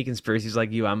into any conspiracies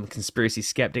like you. I'm a conspiracy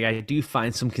skeptic. I do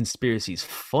find some conspiracies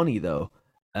funny, though.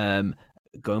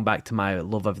 Going back to my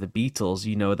love of the Beatles,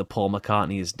 the Paul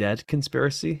McCartney is dead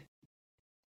conspiracy.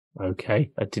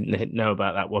 Okay, I didn't know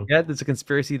about that one. Yeah, there's a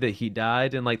conspiracy that he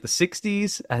died in like the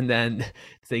 60s, and then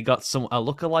they got a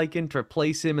lookalike in to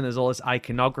replace him, and there's all this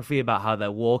iconography about how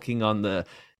they're walking on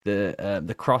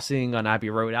the Crossing on Abbey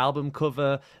Road album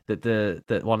cover,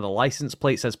 that one of the license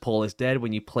plates says Paul is dead.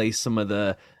 When you play some of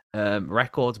the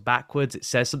records backwards, it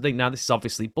says something. Now this is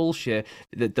obviously bullshit.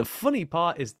 The funny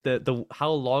part is the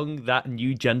how long that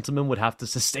new gentleman would have to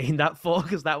sustain that for,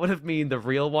 because that would have mean the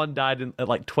real one died at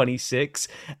like 26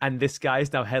 and this guy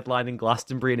is now headlining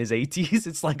Glastonbury in his 80s.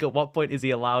 It's like, at what point is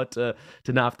he allowed to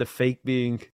not have to fake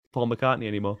being Paul McCartney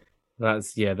anymore? That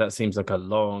seems like a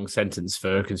long sentence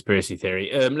for a conspiracy theory.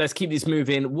 Let's keep this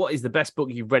moving. What is the best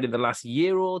book you've read in the last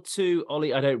year or two?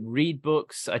 Ollie, I don't read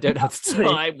books. I don't have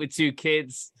time with 2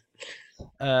 kids.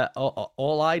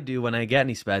 All I do when I get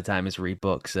any spare time is read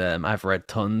books. I've read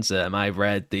tons. I've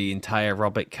read the entire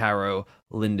Robert Caro,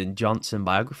 Lyndon Johnson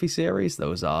biography series.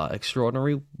 Those are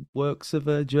extraordinary works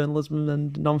of journalism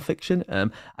and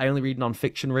nonfiction. I only read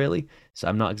nonfiction really, so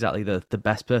I'm not exactly the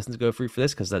best person to go through for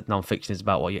this because that nonfiction is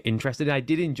about what you're interested in. I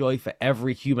did enjoy For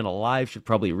Every Human Alive should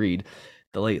probably read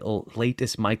the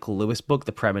latest Michael Lewis book,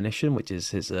 The Premonition, which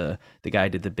is his the guy who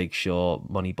did The Big Short,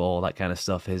 Moneyball, that kind of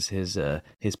stuff. His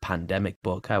pandemic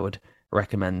book. I would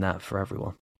recommend that for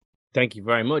everyone. Thank you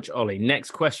very much, Ollie.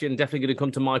 Next question, definitely going to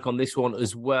come to Mike on this one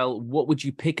as well. What would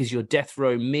you pick as your death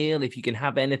row meal if you can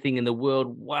have anything in the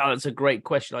world? Wow, that's a great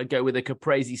question. I'd go with a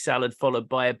caprese salad followed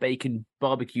by a bacon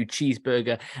barbecue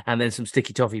cheeseburger and then some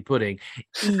sticky toffee pudding.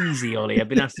 Easy, Ollie. I've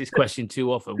been asked this question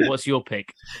too often. What's your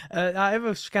pick? I have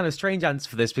a kind of strange answer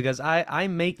for this because I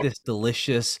make this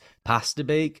delicious pasta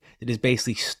bake that is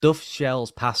basically stuffed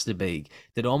shells pasta bake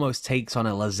that almost takes on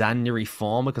a lasagna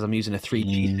form because I'm using a 3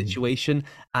 cheese situation,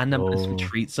 and I'm putting some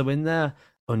chorizo in there.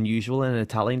 Unusual in an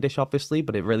Italian dish, obviously,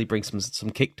 but it really brings some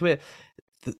kick to it.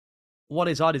 What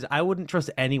is odd is I wouldn't trust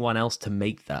anyone else to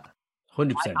make that.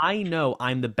 100%. I know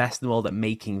I'm the best in the world at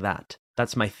making that.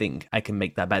 That's my thing. I can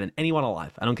make that better than anyone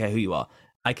alive. I don't care who you are.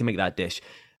 I can make that dish.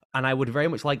 And I would very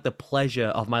much like the pleasure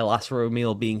of my last row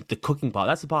meal being the cooking part.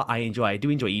 That's the part I enjoy. I do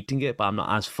enjoy eating it, but I'm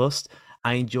not as fussed.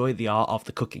 I enjoy the art of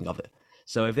the cooking of it.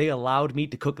 So if they allowed me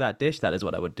to cook that dish, that is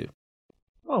what I would do.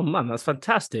 Oh, man, that's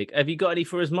fantastic. Have you got any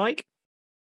for us, Mike?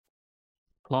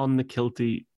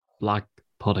 Clonakilty black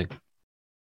pudding.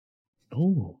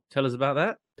 Oh, tell us about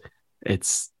that.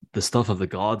 It's the stuff of the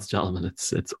gods, gentlemen.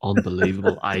 It's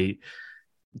unbelievable. I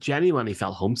genuinely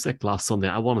felt homesick last Sunday.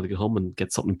 I wanted to go home and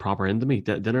get something proper into me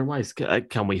dinner wise.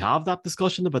 Can we have that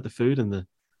discussion about the food and the?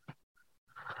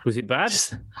 Was it bad?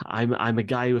 I'm a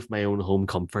guy with my own home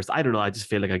comforts. I don't know. I just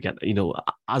feel like I get,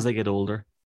 as I get older.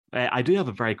 I do have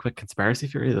a very quick conspiracy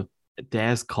theory though.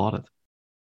 Des caught it.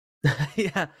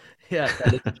 yeah,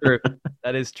 that is true.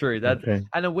 That is true. Okay.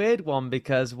 And a weird one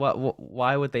because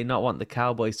why would they not want the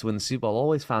Cowboys to win the Super Bowl?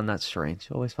 Always found that strange.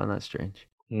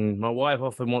 My wife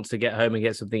often wants to get home and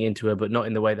get something into her, but not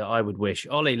in the way that I would wish.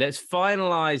 Ollie, let's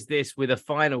finalize this with a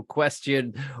final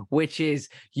question, which is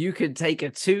you can take a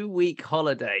 2-week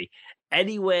holiday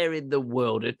anywhere in the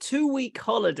world, a 2-week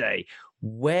holiday.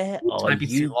 Where are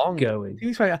you going?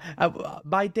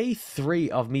 By day 3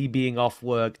 of me being off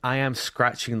work, I am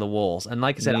scratching the walls. And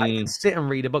like I said, I can sit and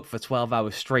read a book for 12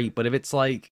 hours straight, but if it's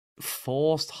like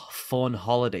forced fun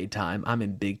holiday time, I'm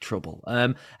in big trouble.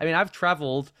 I've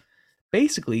traveled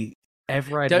basically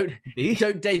everywhere.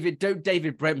 Don't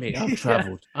David Brent me.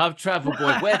 I've traveled,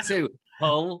 boy. Where to?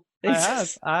 Hull. I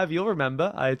have. You'll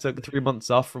remember. I took 3 months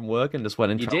off from work and just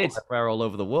went and traveled everywhere all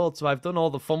over the world. So I've done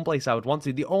all the fun places I would want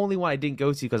to. The only one I didn't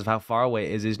go to because of how far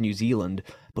away it is New Zealand.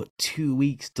 But 2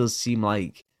 weeks does seem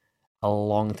like a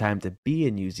long time to be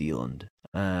in New Zealand.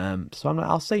 So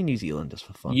I'll say New Zealand just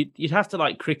for fun. You'd have to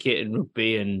like cricket and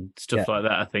rugby and stuff like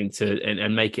that, I think,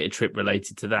 and make it a trip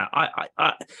related to that.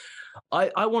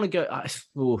 I want to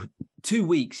go. 2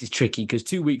 weeks is tricky because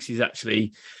 2 weeks is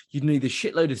actually you'd need a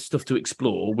shitload of stuff to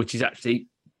explore, which is actually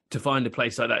to find a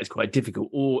place like that is quite difficult,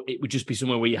 or it would just be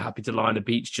somewhere where you're happy to lie on the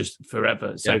beach just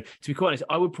forever. So to be quite honest,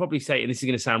 I would probably say, and this is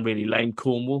going to sound really lame,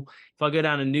 Cornwall. If I go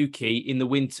down to Newquay in the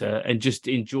winter and just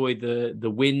enjoy the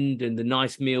wind and the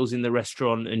nice meals in the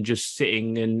restaurant and just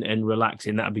sitting and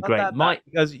relaxing, that'd be great. Mike,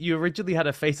 because you originally had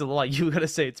a face of like you were going to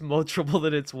say it's more trouble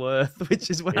than it's worth, which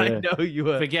is when I know you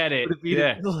were. Forget it.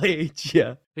 Age.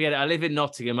 Yeah. Forget it. I live in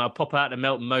Nottingham. I'll pop out to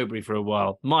Melton Mowbray for a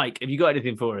while. Mike, have you got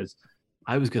anything for us?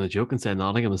 I was going to joke and say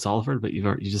Nottingham and Salford, but you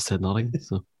just said Nottingham,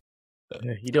 so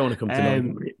you don't want to come to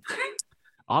Nottingham.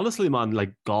 Honestly, man,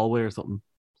 like Galway or something,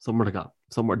 somewhere to go,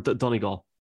 somewhere Donegal,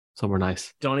 somewhere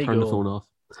nice. Donegal. Turn the phone off.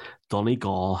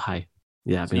 Donegal, hi.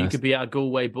 Yeah, so you could be our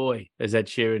Galway boy, as Ed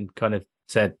Sheeran kind of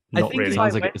said. Not really.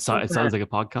 It sounds like a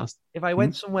podcast. If I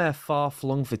went somewhere far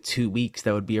flung for 2 weeks,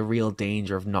 there would be a real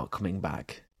danger of not coming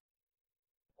back.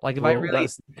 Like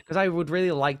because I would really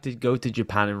like to go to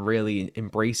Japan and really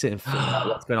embrace it and figure out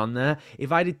what's going on there.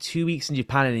 If I did 2 weeks in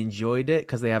Japan and enjoyed it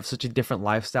because they have such a different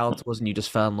lifestyle to us and you just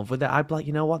fell in love with it, I'd be like,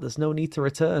 you know what? There's no need to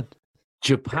return.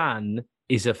 Japan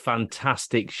is a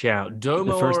fantastic shout.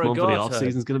 Domo the first arigato. month of the off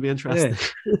season is going to be interesting.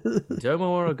 Yeah.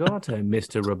 Domo arigato,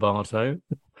 Mr. Roboto.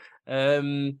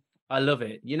 I love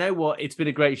it. You know what? It's been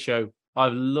a great show.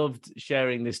 I've loved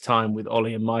sharing this time with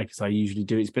Ollie and Mike, as I usually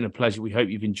do. It's been a pleasure. We hope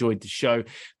you've enjoyed the show.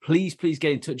 Please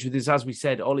get in touch with us. As we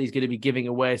said, Ollie's going to be giving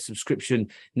away a subscription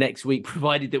next week,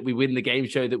 provided that we win the game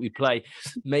show that we play.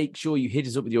 Make sure you hit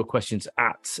us up with your questions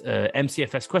at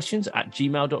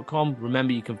mcfsquestions@gmail.com.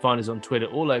 Remember, you can find us on Twitter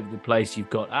all over the place. You've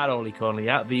got at Ollie Connolly,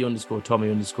 at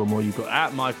 @V_Tommy_Moore. You've got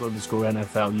at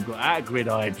Michael_NFL. You've got at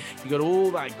Gridiron. You've got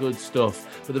all that good stuff.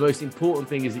 But the most important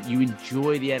thing is that you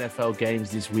enjoy the NFL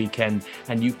games this weekend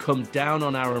and you come down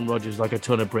on Aaron Rodgers like a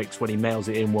ton of bricks when he mails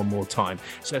it in one more time.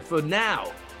 So for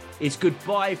now, it's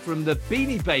goodbye from the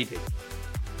Beanie Baby.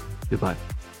 Goodbye.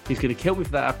 He's going to kill me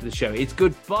for that after the show. It's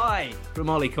goodbye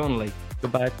from Ollie Connolly.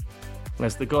 Goodbye.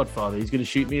 That's the Godfather. He's going to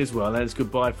shoot me as well. That's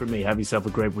goodbye from me. Have yourself a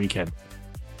great weekend.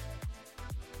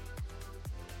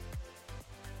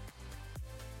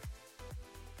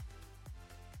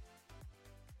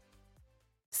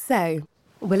 So,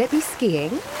 will it be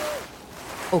skiing?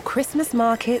 Or Christmas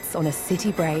markets on a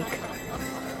city break?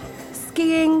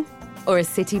 Skiing or a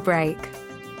city break?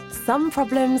 Some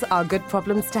problems are good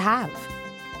problems to have.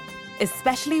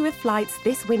 Especially with flights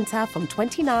this winter from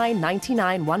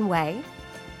 $29.99 one way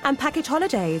and package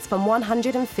holidays from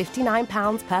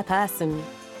 £159 per person.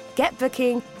 Get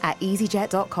booking at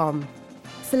easyjet.com.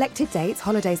 Selected dates,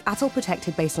 holidays at or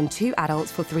protected based on 2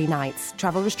 adults for 3 nights.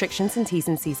 Travel restrictions and T's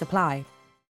and C's apply.